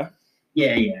 Nate? Yeah.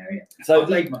 Yeah. So I've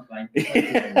laid my claim.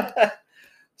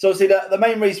 So obviously the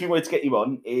main reason we wanted to get you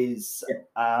on is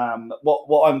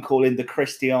what I'm calling the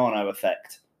Cristiano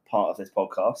effect part of this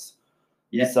podcast.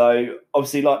 Yeah. So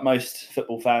obviously, like most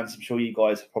football fans, I'm sure you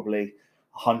guys are probably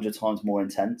 100 times more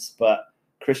intense, but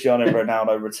Cristiano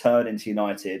Ronaldo returning to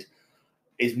United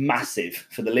is massive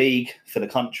for the league, for the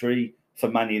country, for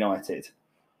Man United.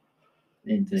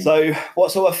 Indeed. So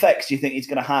what sort of effects do you think he's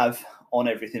going to have on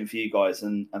everything for you guys,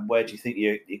 and where do you think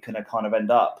you're going to kind of end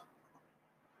up?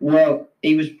 Well,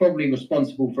 he was probably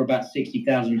responsible for about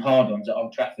 60,000 hard-ons at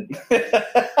Old Trafford.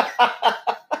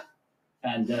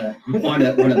 And one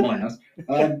at my house.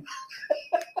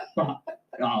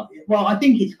 Well, I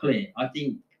think it's clear. I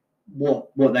think what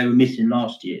they were missing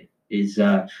last year is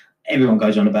everyone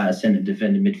goes on about a centre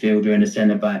defending midfielder and a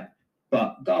centre back,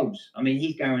 but goals. I mean,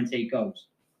 he's guaranteed goals.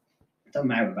 It doesn't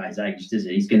matter about his age, does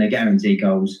it? He's going to guarantee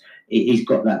goals. He's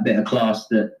got that bit of class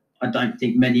that I don't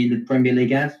think many in the Premier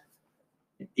League have.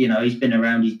 You know, he's been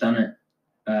around, he's done it.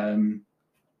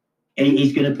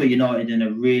 He's going to put United in a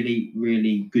really,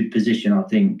 really good position, I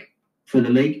think, for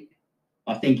the league.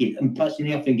 And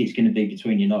personally, I think it's going to be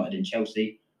between United and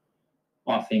Chelsea.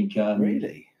 I think.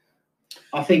 Really?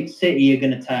 I think City are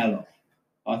going to tail off.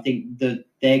 I think that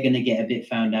they're going to get a bit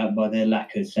found out by their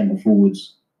lack of centre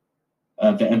forwards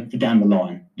down the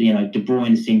line. You know, De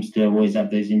Bruyne seems to always have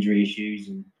those injury issues,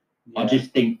 and I just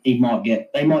think they might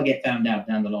get found out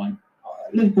down the line.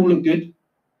 Liverpool look good,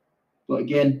 but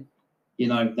again, you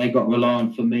know, they got to rely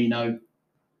on Firmino,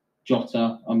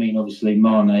 Jota. I mean, obviously,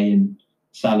 Mane and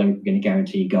Salah are going to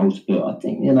guarantee goals, but I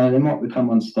think, you know, they might become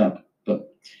unstuck.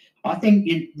 But I think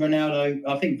Ronaldo,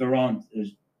 I think Varane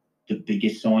is the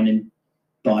biggest signing,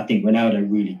 but I think Ronaldo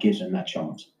really gives them that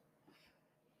chance.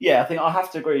 Yeah, I think I have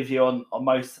to agree with you on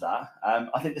most of that.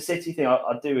 I think the City thing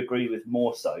I do agree with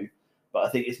more so, but I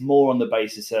think it's more on the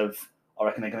basis of, I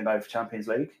reckon they're going to go for Champions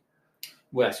League.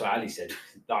 Well, that's what Ali said.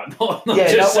 I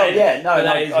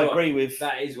agree with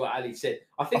that. Is what Ali said.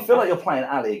 I feel like you're playing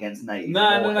Ali against Nate.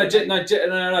 No. That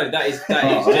is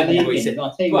genuinely what he said.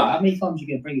 I'll tell you what, how many times are you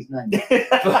going to bring his name?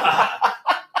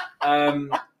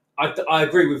 I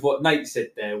agree with what Nate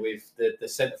said there with the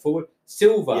centre forward.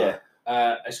 Silva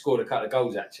has scored a couple of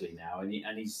goals actually now, and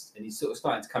he's sort of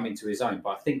starting to come into his own.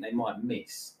 But I think they might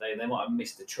miss. They might have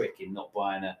missed the trick in not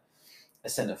buying a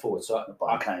centre forward. So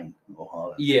Kane or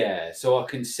Haaland. Yeah, so I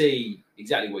can see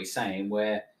exactly what he's saying,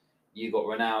 where you got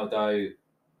Ronaldo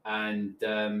and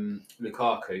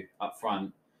Lukaku up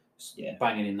front,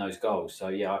 banging in those goals. So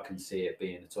yeah, I can see it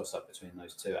being a toss-up between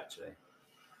those two actually.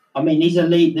 I mean, he's a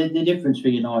lead. The difference for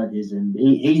United is, and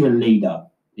he's a leader.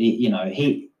 He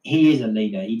is a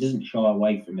leader. He doesn't shy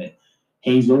away from it.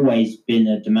 He's always been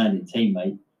a demanding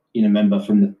teammate. You know, remember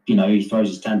from the, you know, he throws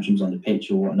his tantrums on the pitch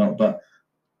or whatnot, but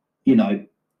you know,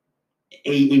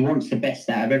 he wants the best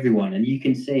out of everyone, and you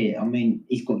can see it. I mean,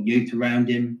 he's got youth around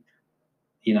him.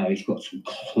 You know, he's got some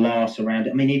class around it.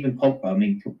 I mean, even Pogba. I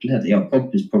mean,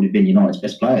 Pogba's probably been United's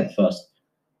best player the first,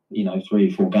 3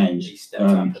 or 4 games. He stepped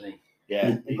up, didn't he?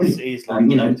 Yeah, he's like,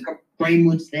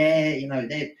 Greenwood's there. You know,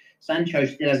 Sancho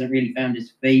still hasn't really found his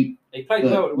feet. He played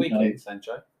well at the weekend,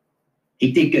 Sancho.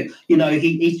 He did good. You know,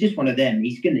 he's just one of them.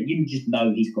 You just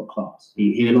know he's got class.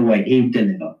 He'll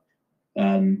deliver.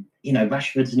 You know,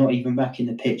 Rashford's not even back in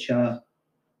the picture.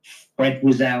 Fred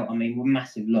was out. I mean,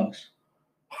 massive loss.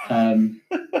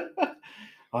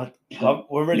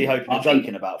 we're really hoping you're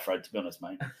joking about Fred, to be honest,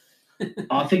 mate.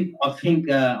 I think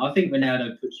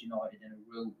Ronaldo puts United in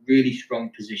a really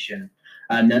strong position,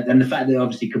 and the fact that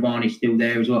obviously Cavani's still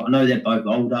there as well. I know they're both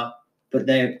older, but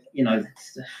it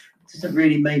doesn't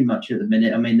really mean much at the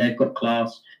minute. I mean, they've got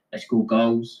class. They score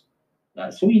goals.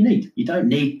 That's all you need. You don't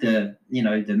need the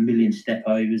million step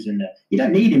overs, and you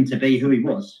don't need him to be who he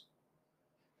was.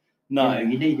 No,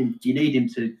 you need him. You need him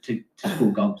to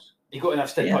score goals. He got enough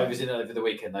step overs in over the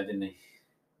weekend, though, didn't he?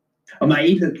 Oh, mate,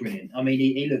 he looked brilliant. I mean,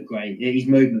 he looked great. His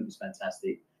movement was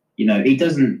fantastic. You know, he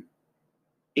doesn't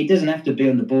have to be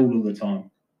on the ball all the time.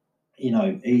 You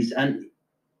know, and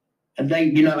they.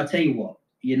 You know, I tell you what,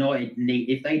 United need,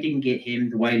 if they didn't get him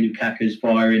the way Lukaku's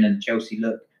firing and Chelsea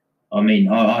look. I mean,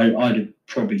 I'd have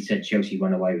probably said Chelsea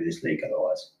went away with this league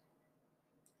otherwise.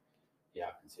 Yeah,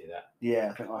 I can see that. Yeah,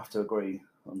 I think I have to agree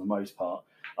on the most part.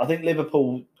 I think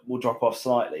Liverpool will drop off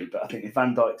slightly, but I think if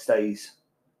Van Dijk stays...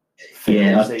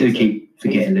 Yeah, I do keep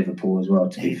forgetting Liverpool as well,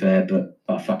 to be fair, but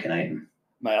I fucking hate them.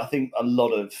 Mate, I think a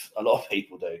lot of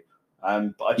people do.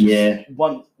 But I just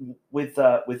want with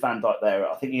Van Dijk there,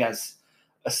 I think he has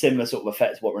a similar sort of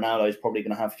effect to what Ronaldo is probably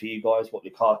going to have for you guys, what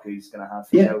Lukaku's going to have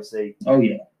for Chelsea. Oh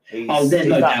yeah. There's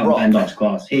no doubt Van Dijk's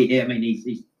class. He's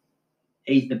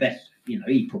the best. You know,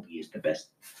 he probably is the best,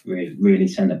 really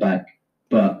centre back.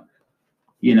 But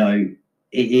you know,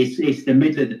 it's the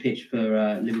middle of the pitch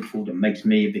for Liverpool that makes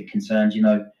me a bit concerned. You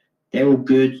know, they're all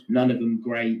good, none of them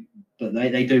great, but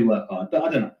they do work hard. But I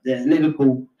don't know.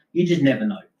 Liverpool, you just never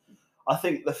know. I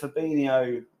think the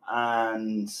Fabinho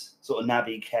and sort of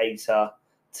Naby Keita,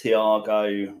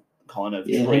 Thiago kind of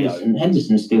trio.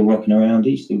 Henderson's still rocking around.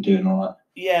 He's still doing all right.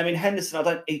 Yeah, I mean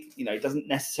Henderson. He doesn't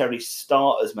necessarily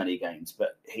start as many games,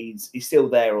 but he's still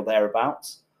there or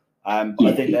thereabouts. But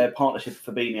I think their partnership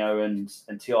with Fabinho and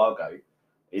Thiago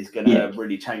is going to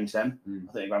really change them. I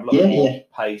think they're going to have a lot more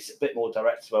pace, a bit more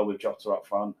direct as well with Jota up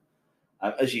front.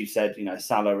 As you said,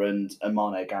 Salah and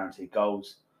Mane guaranteed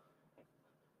goals.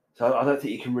 So I don't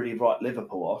think you can really write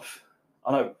Liverpool off.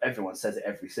 I know everyone says it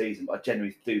every season, but I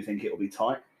genuinely do think it will be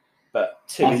tight. But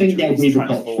I think they'll be the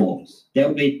top four.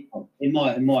 They'll be, in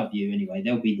my view anyway,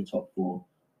 they'll be the top four.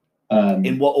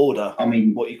 In what order? I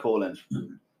mean, what are you calling?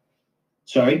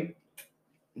 Sorry?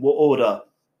 What order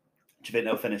do you think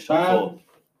they'll finish top four?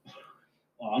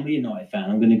 I'm a United fan.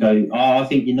 I'm going to go. I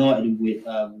think United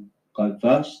will go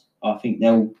first. I think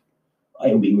it'll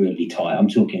be really tight. I'm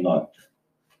talking like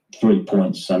 3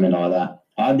 points, something like that.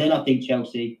 And then I think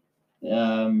Chelsea.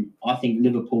 I think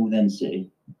Liverpool, then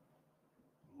City.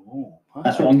 Ooh, okay.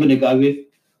 That's what I'm going to go with. Okay.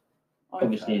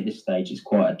 Obviously, at this stage, it's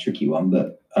quite a tricky one,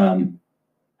 but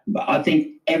I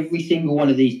think every single one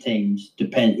of these teams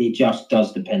it just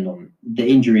does depend on the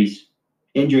injuries.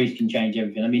 Injuries can change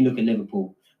everything. I mean, look at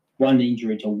Liverpool. One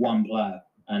injury to one player,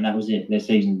 and that was it. Their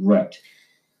season wrecked.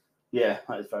 Yeah,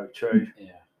 that is very true.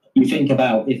 Yeah. You think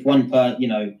about if one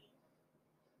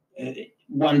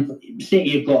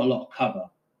City have got a lot of cover.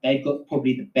 They've got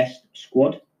probably the best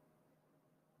squad,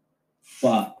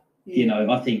 but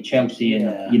I think Chelsea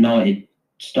and United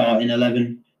starting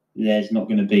 11. There's not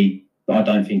going to be. I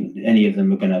don't think any of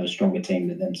them are going to have a stronger team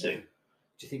than them two. Do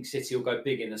you think City will go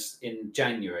big in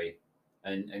January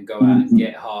and go out and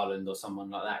get Haaland or someone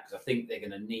like that? Because I think they're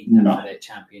going to need that for their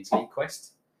Champions League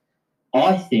quest.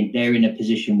 I think they're in a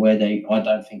position where I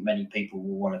don't think many people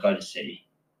will want to go to City,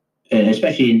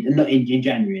 especially in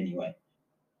January anyway.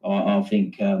 I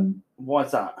think. Why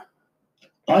is that?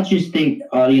 I just think,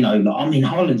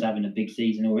 Haaland's having a big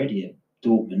season already at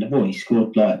Dortmund. The boy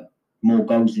scored like more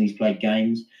goals than he's played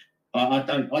games.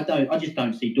 I just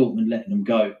don't see Dortmund letting them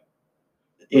go.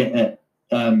 In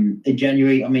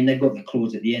January, I mean, they've got the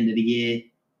clause at the end of the year.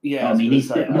 Yeah,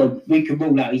 we can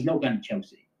rule out he's not going to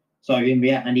Chelsea. So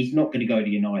and he's not going to go to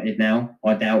United now,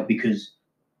 I doubt, because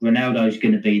Ronaldo's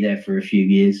going to be there for a few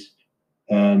years.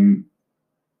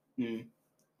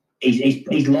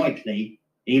 He's likely,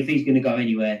 if he's going to go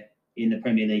anywhere in the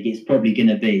Premier League, it's probably going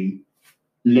to be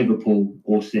Liverpool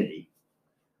or City.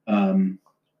 I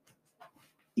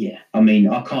mean,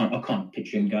 I can't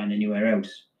picture him going anywhere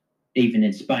else, even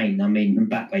in Spain. I mean,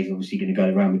 Mbappe's obviously going to go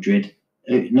to Real Madrid.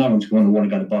 No one's going to want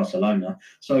to go to Barcelona.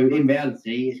 So in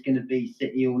reality, it's going to be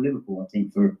City or Liverpool, I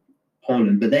think, for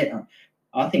Holland. But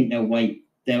I think they'll wait.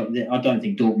 I don't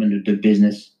think Dortmund will do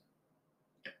business.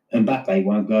 Mbappe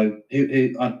won't go.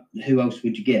 Who else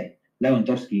would you get?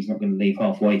 Lewandowski's not going to leave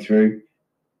halfway through.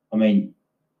 I mean,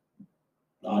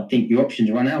 I think your options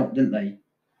run out, didn't they?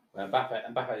 Well,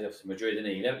 Mbappe's off to Madrid, isn't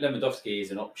he? Lewandowski is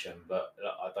an option, but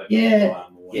I don't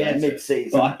think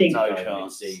mid-season. But I think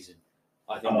mid-season.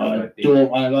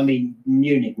 I mean,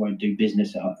 Munich won't do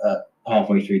business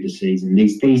halfway through the season.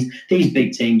 These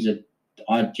big teams are.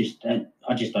 I just don't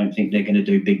think they're going to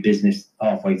do big business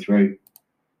halfway through.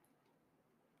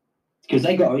 Because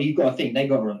you've got to think they've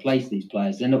got to replace these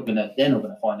players. They're not going to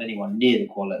find anyone near the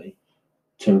quality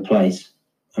to replace.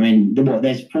 I mean,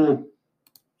 there's five,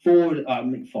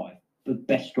 the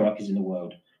best strikers in the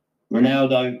world: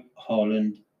 Ronaldo,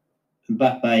 Haaland,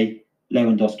 Mbappe,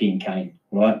 Lewandowski, and Kane.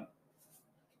 Right?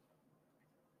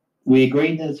 We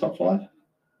agree they're the top five.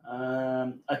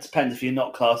 It depends if you're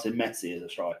not classing Messi as a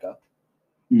striker.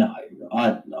 No,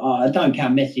 I don't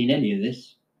count Messi in any of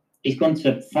this. He's gone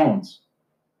to France.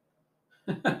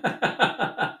 Fair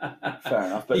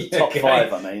enough, but top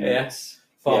five, I mean. Yes.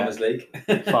 Farmers League.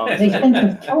 Farmers League.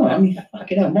 I mean,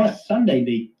 fucking hell, my Sunday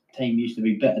League team used to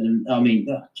be better than. I mean,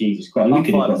 Jesus Christ. I'm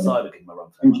five-a-side with my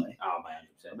run for money. Oh, man.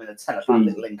 I mean, a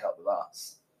telepathic link up with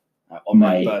us on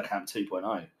Bergkamp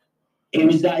 2.0. It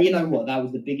was that, you know what, that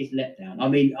was the biggest letdown. I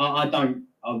mean, I don't,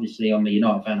 obviously, I'm a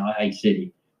United fan, I hate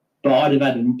City. But I'd have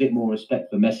had a bit more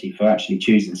respect for Messi for actually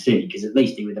choosing City, because at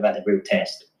least he would have had a real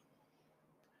test.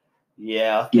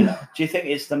 Yeah. Do you think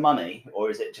it's the money, or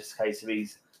is it just a case of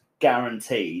he's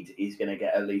guaranteed he's going to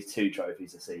get at least 2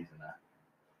 trophies a season there?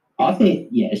 I think,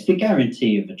 it's the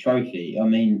guarantee of a trophy. I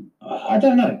mean, I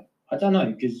don't know.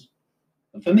 Because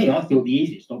for me, I thought the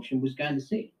easiest option was going to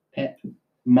City. Pep,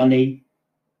 money,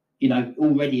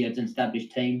 already an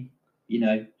established team.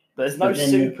 know. But there's no But then-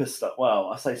 superstar. Well,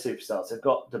 I say superstars. They've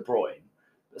got De Bruyne.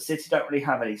 But City don't really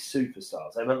have any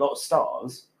superstars. They have a lot of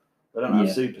stars. They don't have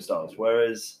superstars.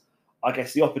 Whereas, I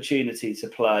guess the opportunity to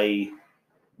play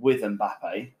with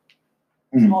Mbappe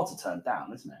is hard to turn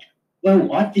down, isn't it?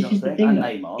 Well, this is the thing. And Though.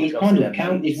 Neymar, He's kind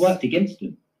of he's worked against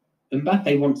him.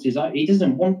 Mbappe wants his own. He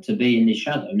doesn't want to be in his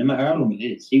shadow, no matter how long it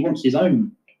is. He wants his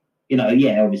own. You know,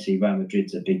 obviously Real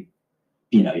Madrid's a big.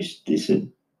 You know, it's a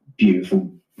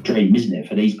beautiful dream, isn't it,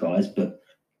 for these guys? But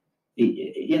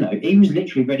he was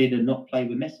literally ready to not play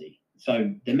with Messi.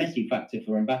 So the Messi factor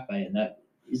for Mbappe and that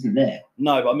isn't there.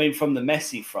 No, but I mean, from the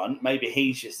Messi front, maybe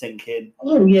he's just thinking,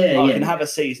 I can have a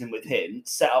season with him,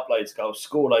 set up loads of goals,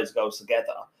 score loads of goals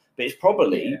together. But it's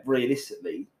probably,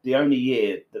 realistically, the only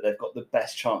year that they've got the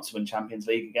best chance to win Champions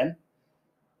League again.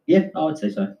 Yeah, I would say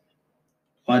so.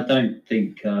 I don't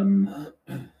think...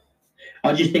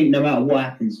 I just think no matter what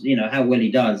happens, how well he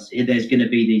does, there's going to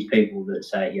be these people that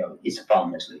say, it's a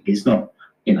farmers league. It's not,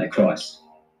 Christ.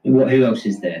 Who else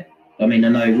is there? I mean, I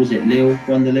know, was it Lille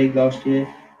won the league last year?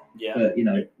 Yeah. But,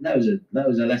 that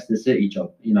was a Leicester City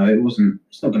job.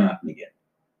 It's not going to happen again.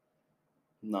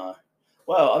 No.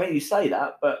 Well, I mean, you say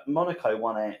that, but Monaco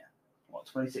won it,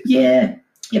 2016? Yeah,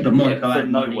 but Monaco had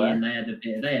money nowhere. and they had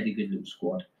a good little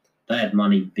squad. They had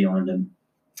money behind them.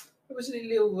 Wasn't it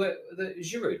Lille that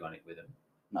Giroud won it with them?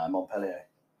 No, Montpellier.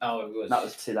 Oh, it was. That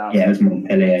was 2000. Yeah, it was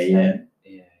Montpellier,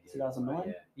 Yeah.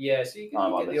 2009? Yeah, so you get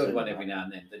the odd one every now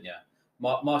and then, don't you?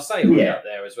 Marseille were up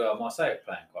there as well. Marseille are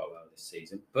playing quite well this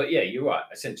season. But yeah, you're right.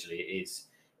 Essentially,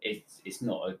 it's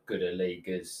not as good a league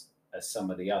as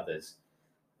some of the others.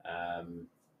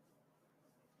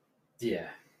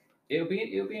 It'll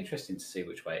be interesting to see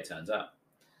which way it turns out.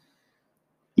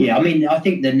 Yeah, I mean, I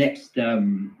think the next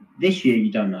this year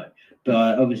you don't know,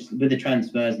 but obviously with the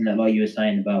transfers and that, like you were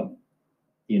saying about,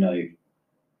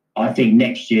 I think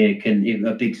next year if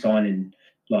a big signing,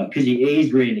 because it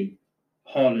is really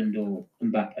Haaland or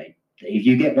Mbappe. If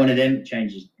you get one of them, it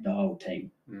changes the whole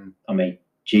team. I mean,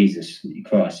 Jesus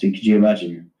Christ, could you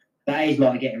imagine? That is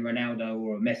like getting Ronaldo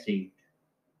or a Messi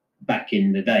back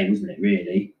in the day, wasn't it?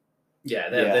 Really? Yeah,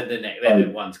 they're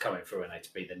the ones coming through, and they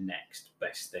to be the next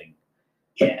best thing.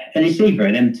 Yeah, and it's either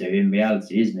of them two in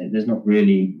reality, isn't it? There's not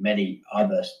really many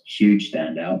other huge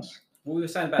standouts. What we were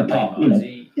saying about Neymar, is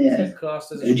he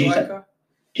classed as a striker?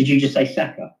 Did you just say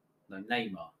Saka? No,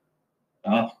 Neymar.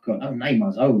 Oh, God. Oh,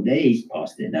 Neymar's old. He's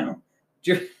past it now.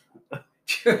 He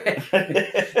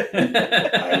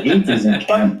doesn't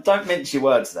count. Don't mince your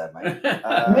words there, mate.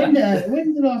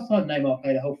 When's the last time Neymar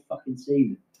played a whole fucking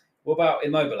season? What about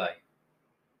Immobile?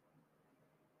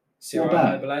 Ciro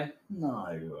Immobile? No.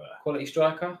 Quality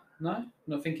striker? No?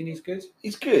 Not thinking he's good?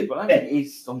 He's good, but I don't think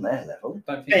he's on their level.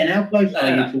 Don't think Ben, how close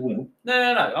are you to Will?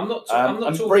 No. I'm not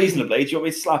talking reasonably. Do you want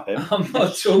me to slap him? I'm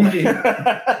not talking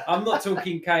I'm not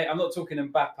talking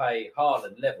Mbappe,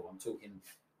 Haaland level. I'm talking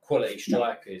quality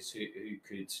strikers who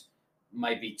could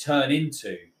maybe turn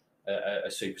into a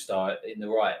superstar in the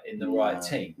right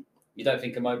team. You don't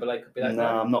think Immobile could be that?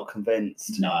 No, I'm not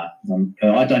convinced. No,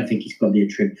 I don't think he's got the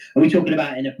attribute. Are we talking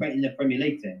about in the Premier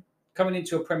League team? Coming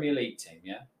into a Premier League team,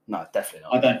 yeah? No, definitely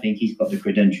not. I don't think he's got the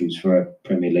credentials for a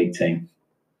Premier League team.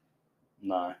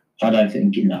 No. I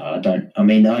don't. I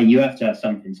mean, you have to have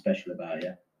something special about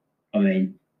you. I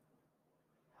mean...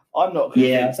 I'm not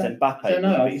convinced Mbappe I don't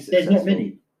know. would be There's successful. not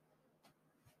many.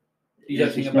 You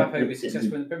don't think Mbappe would be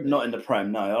successful in the Premier League? Not in the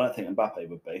Prem, no. I don't think Mbappe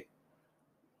would be.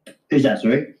 Who's that,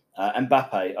 sorry?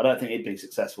 Mbappe, I don't think he'd be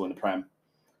successful in the Prem.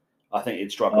 I think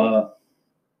he'd struggle.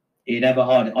 He'd have a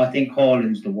hard... I think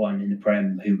Haaland's the one in the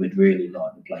Prem who would really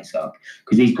light the place up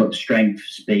because he's got strength,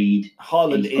 speed.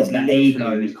 Haaland He's is got that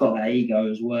ego. He's got that ego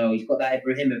as well. He's got that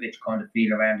Ibrahimovic kind of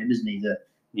feel around him, isn't he?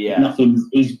 That nothing.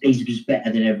 He's just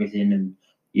better than everything, and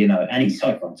and he's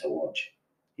so fun to watch.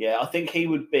 Yeah, I think he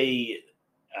would be.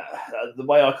 The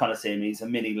way I kind of see him, he's a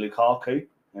mini Lukaku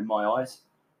in my eyes.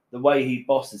 The way he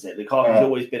bosses it, Lukaku's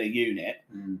always been a unit,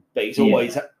 but he's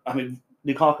always. I mean,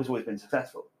 Lukaku's always been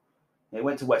successful. He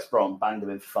went to West Brom, banged him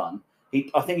in for fun.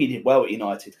 I think he did well at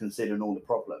United, considering all the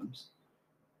problems.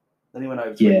 Then he went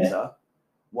over to Inter,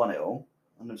 won it all,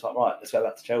 and it was like, right, let's go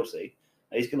back to Chelsea.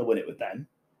 He's going to win it with them.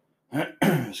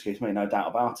 Excuse me, no doubt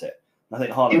about it. And I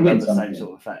think Haaland has the same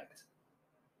sort of effect.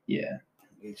 Yeah.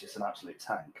 He's just an absolute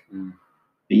tank.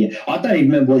 But yeah, I don't even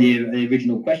remember what the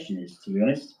original question is, to be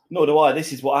honest. Nor do I.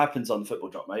 This is what happens on the Football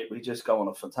Drop, mate. We just go on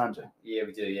off a tangent. Yeah,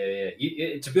 we do.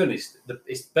 Yeah. To be honest,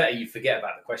 it's better you forget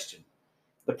about the question.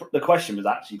 The question was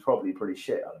actually probably pretty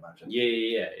shit, I'd imagine.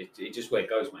 Yeah. It's just where it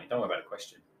goes, mate. Don't worry about the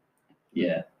question.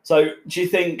 Yeah. So, do you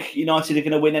think United are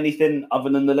going to win anything other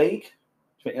than the league? Do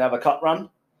you think they'll have a cup run?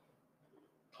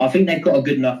 I think they've got a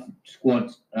good enough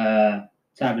squad to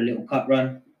have a little cup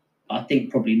run. I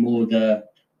think probably more the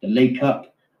League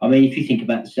Cup. I mean, if you think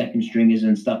about the second stringers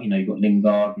and stuff, you've got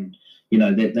Lingard and,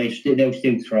 they'll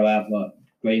still throw out like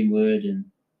Greenwood and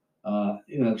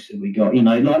who else have we got?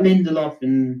 Like Lindelof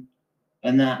and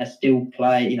that are still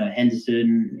play,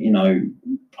 Henderson,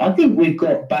 I think we've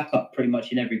got backup pretty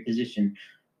much in every position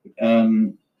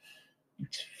for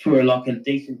like a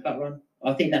decent cup run.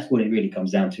 I think that's what it really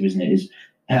comes down to, isn't it? Is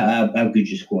how good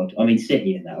your squad. I mean,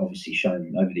 City and that obviously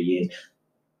shown over the years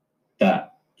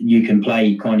that you can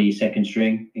play kind of your second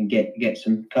string and get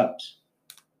some cups.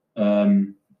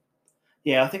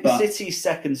 Yeah, I think City's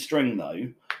second string though,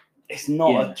 it's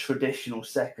not a traditional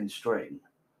second string.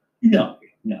 No,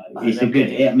 it's a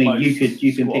good. I mean, you can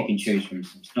pick and choose from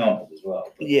some starters as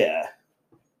well. But, yeah.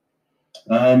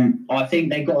 I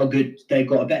think they got a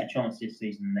better chance this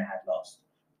season than they had last.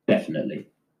 Definitely.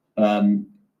 I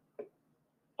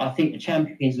think the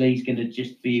Champions League is going to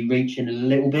just be reaching a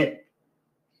little bit.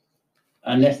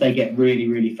 Unless they get really,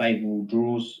 really favourable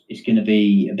draws, it's going to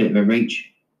be a bit of a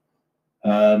reach.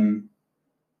 FA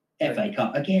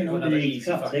Cup, again, all the League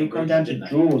Cups, they'll come down to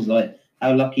draws. Like,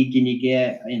 how lucky can you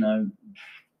get? It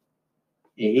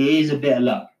is a bit of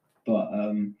luck. But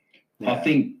I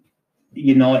think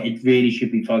United really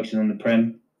should be focusing on the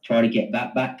Prem, try to get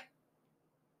that back.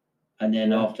 And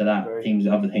then after that,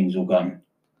 other things will go.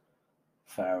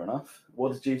 Fair enough.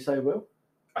 What did you say, Will?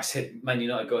 I said Man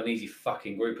United got an easy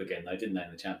fucking group again, though, didn't they,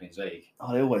 in the Champions League?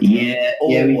 Oh, they always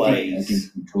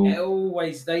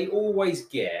always. They always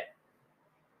get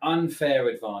unfair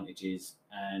advantages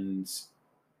and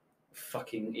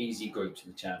fucking easy groups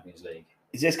in the Champions League.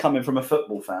 Is this coming from a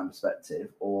football fan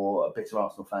perspective or a bitter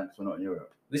Arsenal fan because we're not in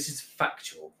Europe? This is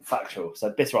factual. Factual. So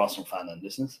bitter Arsenal fan then,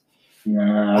 listeners? No,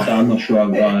 I'm not sure.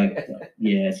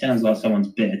 It sounds like someone's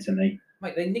bitter to me.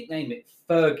 Mate, they nicknamed it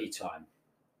Fergie time.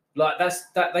 Like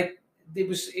it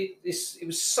was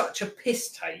such a piss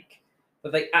take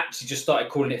that they actually just started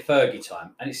calling it Fergie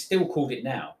time, and it's still called it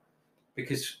now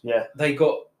because they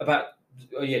got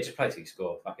just play till you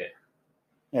score. Fuck it.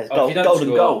 Yeah, it's golden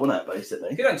goal, wasn't it? Basically,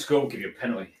 if you don't score, we'll give you a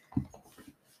penalty.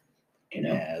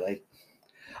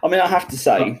 I mean, I have to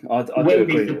say, I do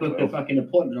agree to book a fucking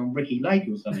appointment on Ricky Lake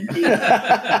or something.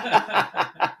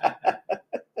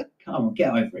 Come on, get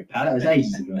over it, pal. That was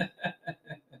ages ago.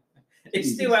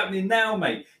 It's still happening now,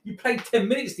 mate. You played 10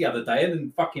 minutes the other day and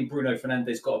then fucking Bruno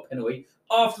Fernandes got a penalty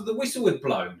after the whistle had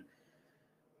blown.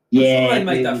 Yeah. They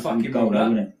made that fucking rule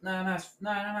up. No, that's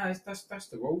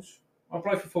the rules. I'll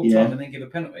blow for full time and then give a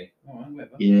penalty. All right,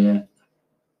 whatever. Yeah.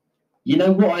 You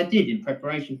know what I did in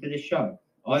preparation for this show?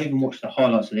 I even watched the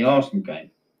highlights of the Arsenal game.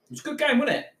 It was a good game,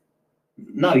 wasn't it?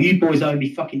 No, you boys owe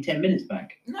me fucking 10 minutes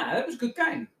back. No, that was a good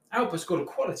game. Alba scored a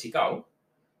quality goal.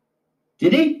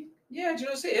 Did he? Yeah, do you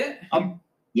not see it? I'm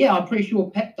pretty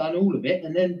sure Pep done all of it,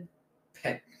 and then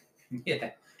Pepe,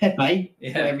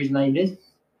 whatever his name is.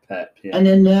 Pep, yeah. And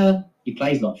then he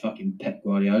plays like fucking Pep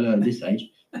Guardiola at this age.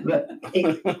 But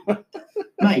mate,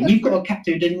 you've got a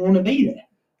captain who doesn't want to be there.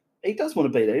 He does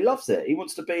want to be there. He loves it. He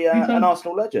wants to be an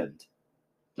Arsenal legend.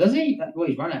 Does he? Well,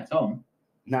 he's run out of time.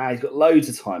 Nah, he's got loads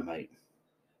of time, mate.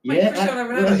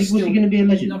 Was he going to be a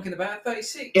legend? Knocking about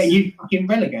 36. Yeah, you fucking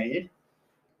relegated.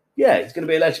 Yeah, he's going to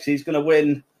be a legend because he's going to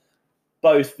win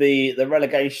both the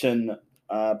relegation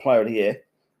player of the year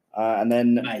and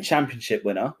then championship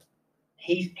winner.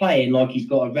 He's playing like he's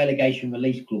got a relegation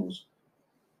release clause.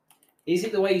 Is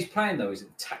it the way he's playing, though? Is it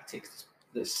the tactics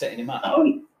that's setting him up?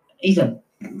 Oh,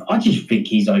 I just think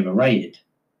he's overrated.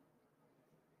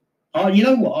 You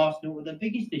know what, Arsenal, the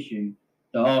biggest issue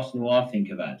that Arsenal, I think,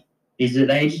 have had is that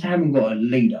they just haven't got a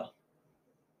leader.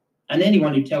 And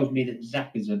anyone who tells me that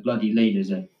Zach is a bloody leader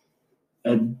is a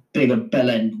bigger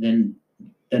bellend than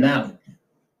Alan.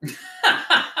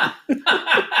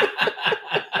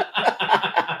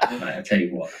 I tell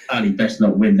you what, Ali best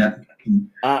not win that.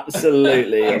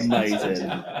 Absolutely amazing.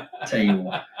 I tell you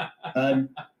what.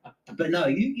 But no,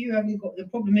 you haven't got. The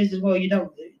problem is as well.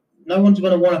 No one's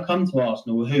going to want to come to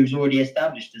Arsenal who's already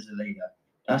established as a leader.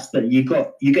 That's you're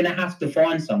going to have to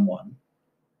find someone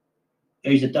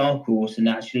who's a dark horse and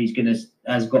actually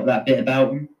has got that bit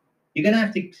about him. You're going to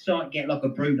have to get like a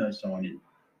Bruno signing.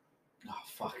 Oh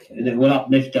fuck! That will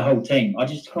uplift the whole team. I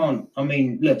just can't. I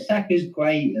mean, look, Saka's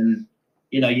great, and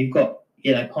you've got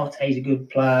Partey's a good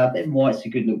player. Ben White's a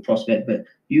good little prospect, but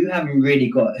you haven't really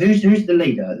got who's the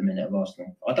leader at the minute of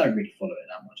Arsenal. I don't really follow it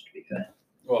that much, to be fair.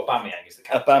 Well, Aubameyang is the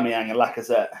captain. Aubameyang and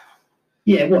Lacazette.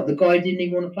 Yeah, what, the guy didn't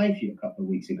even want to play for you a couple of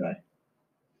weeks ago?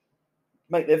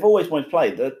 Mate, they've always wanted to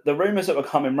play. The rumours that were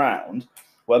coming round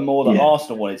were more that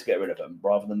Arsenal wanted to get rid of him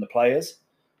rather than the players.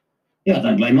 Yeah, I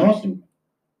don't blame Arsenal.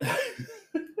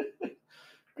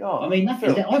 God, I mean, I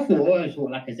thought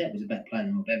Lacazette was a better player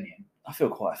than Aubameyang. I feel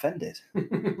quite offended.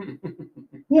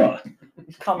 What?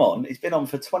 He's come on. He's been on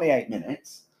for 28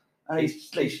 minutes. And he's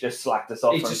just slagged us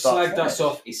off. He's just slagged us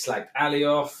off. He slagged Ali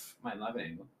off. Mate, I haven't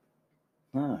anymore.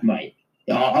 No. Mate,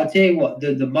 I'll tell you what,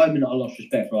 the moment I lost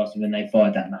respect for Arsenal when they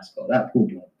fired that mascot, that poor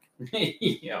bloke.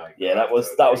 Yeah, that was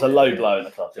a low blow in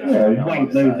the club. Yeah, a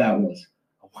wank move that was.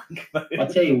 A wank move. I'll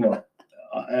tell you what,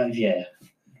 yeah.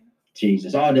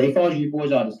 Jesus. If I was you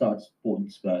boys, I'd have started supporting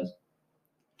Spurs.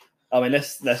 I mean,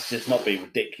 let's just not be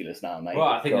ridiculous now, mate. Well,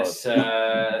 I think that's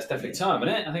definitely time,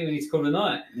 isn't it? I think we need to call it a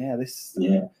night. Yeah,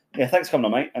 Yeah, thanks for coming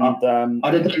on, mate. And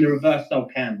I'd have done the reverse Sol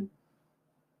Campbell.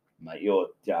 Mate, you're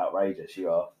outrageous. You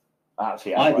are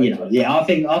absolutely outrageous. I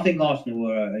think Arsenal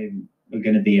are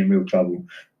going to be in real trouble.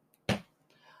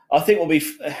 I think we'll be.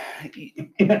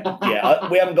 We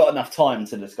haven't got enough time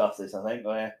to discuss this. I think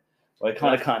we're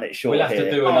kind of cutting it short. We'll have to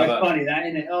do Oh, another. it's funny that,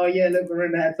 isn't it? Oh yeah, look, we're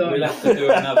in that time. We'll have to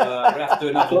do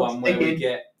another one where we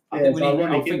get. I think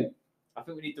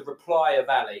we need the reply of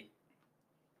Ali,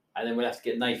 and then we'll have to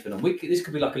get Nathan on. This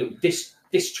could be like a little diss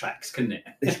tracks, couldn't it?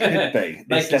 This could be.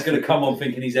 Nathan's going to come on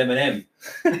thinking he's Eminem.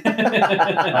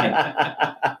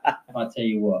 I tell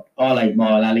you what, I'll 8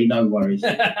 Mile Ali, no worries.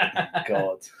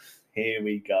 God, here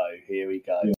we go.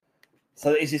 Yeah.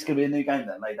 So is this going to be a new game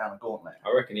then? Lay down a gauntlet.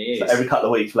 I reckon he is. So every couple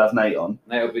of weeks we'll have Nate on.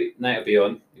 Nate will be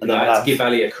on. And I had to give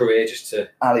Ali a career just to.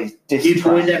 Ali's You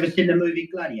boys ever seen the movie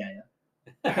Gladiator?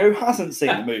 Who hasn't seen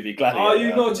the movie Gladiator? Are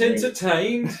you not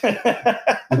entertained?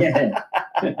 Yeah,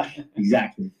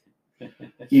 exactly.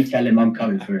 You tell him I'm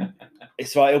coming for him.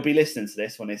 It's right. He'll be listening to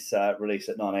this when it's released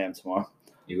at 9 a.m. tomorrow.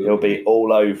 He'll be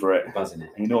all over it. Buzzing it.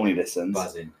 He normally listens.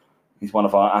 Buzzing. He's one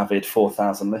of our avid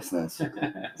 4,000 listeners.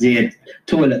 Is he a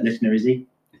toilet listener, is he?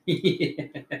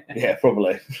 Yeah,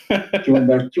 probably. Join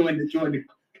the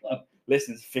club.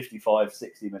 Listens 55,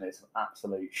 60 minutes of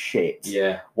absolute shit.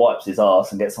 Yeah. Wipes his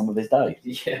arse and gets on with his day.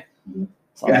 Yeah.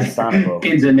 It's understandable.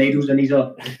 Pins and needles and he's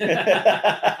off.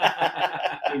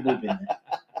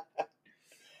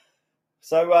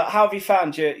 So, how have you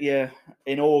found your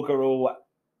inaugural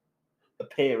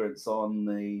appearance on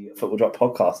the Football Drop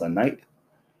podcast then, Nate?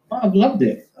 I've loved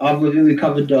it. We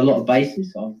covered a lot of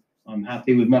bases. I'm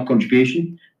happy with my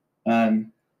contribution.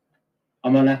 I'm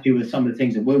unhappy with some of the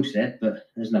things that Will said, but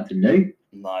there's nothing new.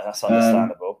 No, that's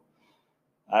understandable.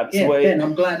 Ben,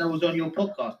 I'm glad I was on your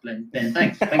podcast, Ben.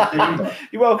 Thanks for the invite.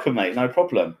 You're welcome, mate. No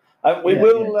problem. We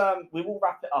will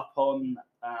wrap it up on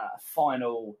a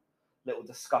final little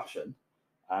discussion.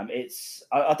 I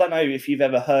don't know if you've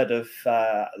ever heard of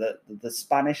the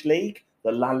Spanish league,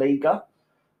 the La Liga.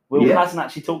 Will hasn't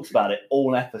actually talked about it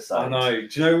all episode. I know. Do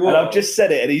you know what? And I've just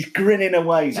said it, and he's grinning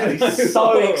away now. He's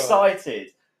so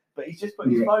excited. But he's just put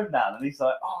his phone down, and he's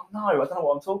like, "Oh no, I don't know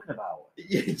what I'm talking about."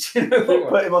 Yeah, do you know what?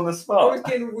 Put him on the spot. I was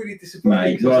getting really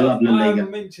disappointed because I haven't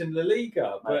mentioned La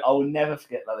Liga. But mate, I will never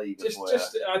forget La Liga.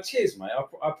 Cheers, mate.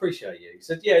 I appreciate you.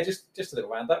 So yeah, just a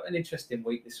little roundup. An interesting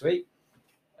week this week.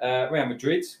 Real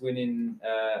Madrid winning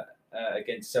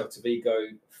against Celta Vigo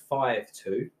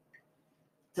 5-2.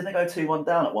 Didn't they go 2-1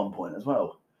 down at one point as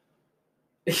well?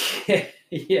 Yeah,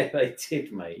 they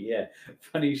did, mate. Yeah,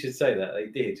 funny you should say that. They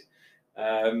did.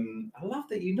 I love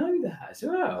that you know that as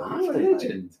well. You're a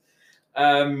legend.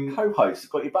 Co-host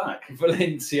got your back.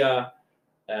 Valencia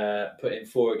put in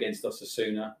 4 against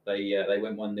Osasuna. They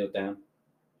went 1-0 down,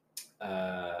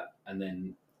 and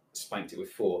then spanked it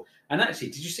with 4. And actually,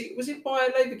 did you see? Was it by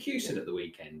Leverkusen at the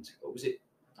weekend, or was it?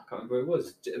 I can't remember who it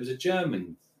was. It was a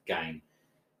German game,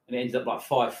 and it ended up like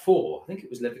 5-4. I think it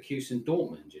was Leverkusen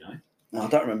Dortmund. You know. No, I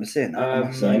don't remember seeing that.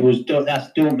 That's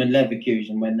Dortmund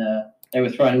Leverkusen when they were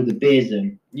throwing all the beers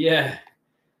in. Yeah.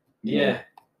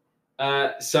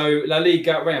 So La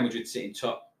Liga, Real Madrid sitting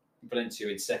top, Valencia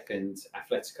in second,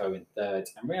 Atletico in third,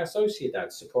 and Real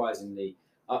Sociedad surprisingly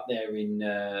up there in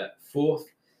fourth.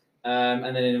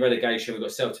 And then in the relegation, we've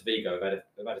got Celta Vigo.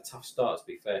 We've had a tough start, to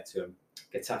be fair to them.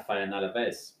 Getafe and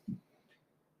Alaves.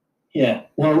 Yeah,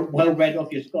 well read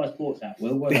off your Sky Sports app,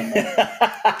 Will. Well done,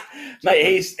 mate,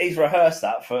 he's rehearsed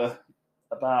that for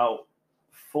about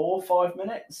 4 or 5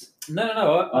 minutes.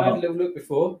 No. I had a little look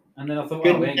before, and then I thought, we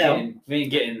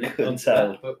ain't getting onto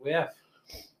that, but we have.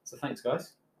 So thanks,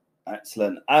 guys.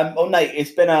 Excellent. Well, Nate,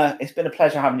 it's been a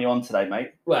pleasure having you on today,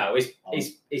 mate. Well,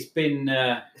 it's been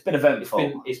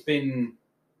eventful. It's been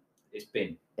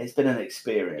an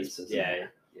experience. Yeah.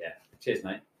 Cheers,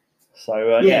 mate.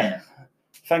 So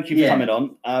thank you for coming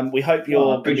on. We hope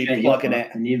you're going to be plugging it.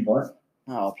 And the invite.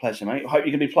 Oh, pleasure, mate. I hope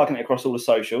you're going to be plugging it across all the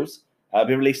socials. It'll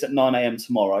be released at 9 a.m.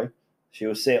 tomorrow. So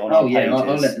you'll see it on our pages.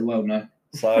 I'll let the world know.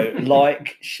 So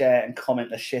like, share, and comment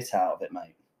the shit out of it,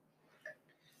 mate.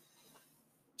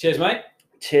 Cheers, mate.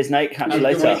 Cheers, Nate. Catch you Good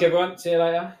later. week, everyone. See you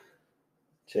later.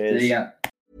 Cheers. See ya.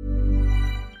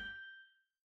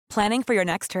 Planning for your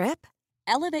next trip?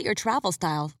 Elevate your travel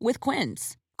style with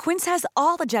Quince. Quince has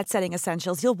all the jet-setting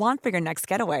essentials you'll want for your next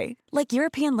getaway, like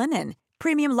European linen,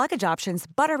 premium luggage options,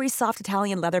 buttery soft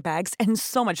Italian leather bags, and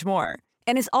so much more.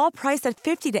 And is all priced at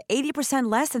 50 to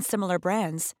 80% less than similar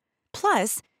brands.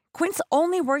 Plus, Quince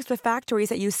only works with factories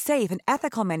that use safe and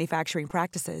ethical manufacturing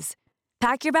practices.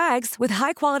 Pack your bags with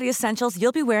high-quality essentials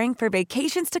you'll be wearing for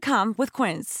vacations to come with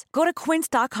Quince. Go to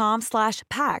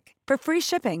quince.com/pack for free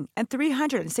shipping and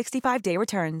 365-day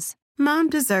returns. Mom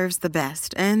deserves the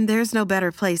best, and there's no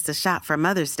better place to shop for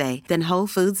Mother's Day than Whole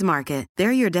Foods Market.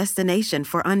 They're your destination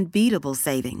for unbeatable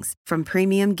savings, from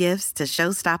premium gifts to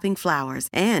show-stopping flowers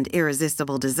and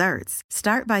irresistible desserts.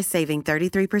 Start by saving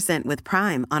 33% with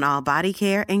Prime on all body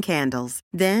care and candles.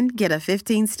 Then get a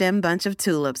 15-stem bunch of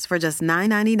tulips for just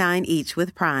 $9.99 each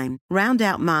with Prime. Round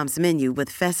out Mom's menu with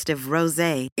festive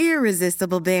rosé,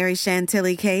 irresistible berry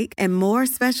chantilly cake, and more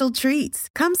special treats.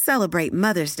 Come celebrate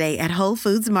Mother's Day at Whole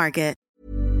Foods Market.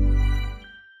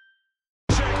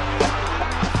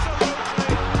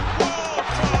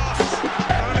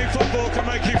 Only football can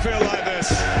make you feel like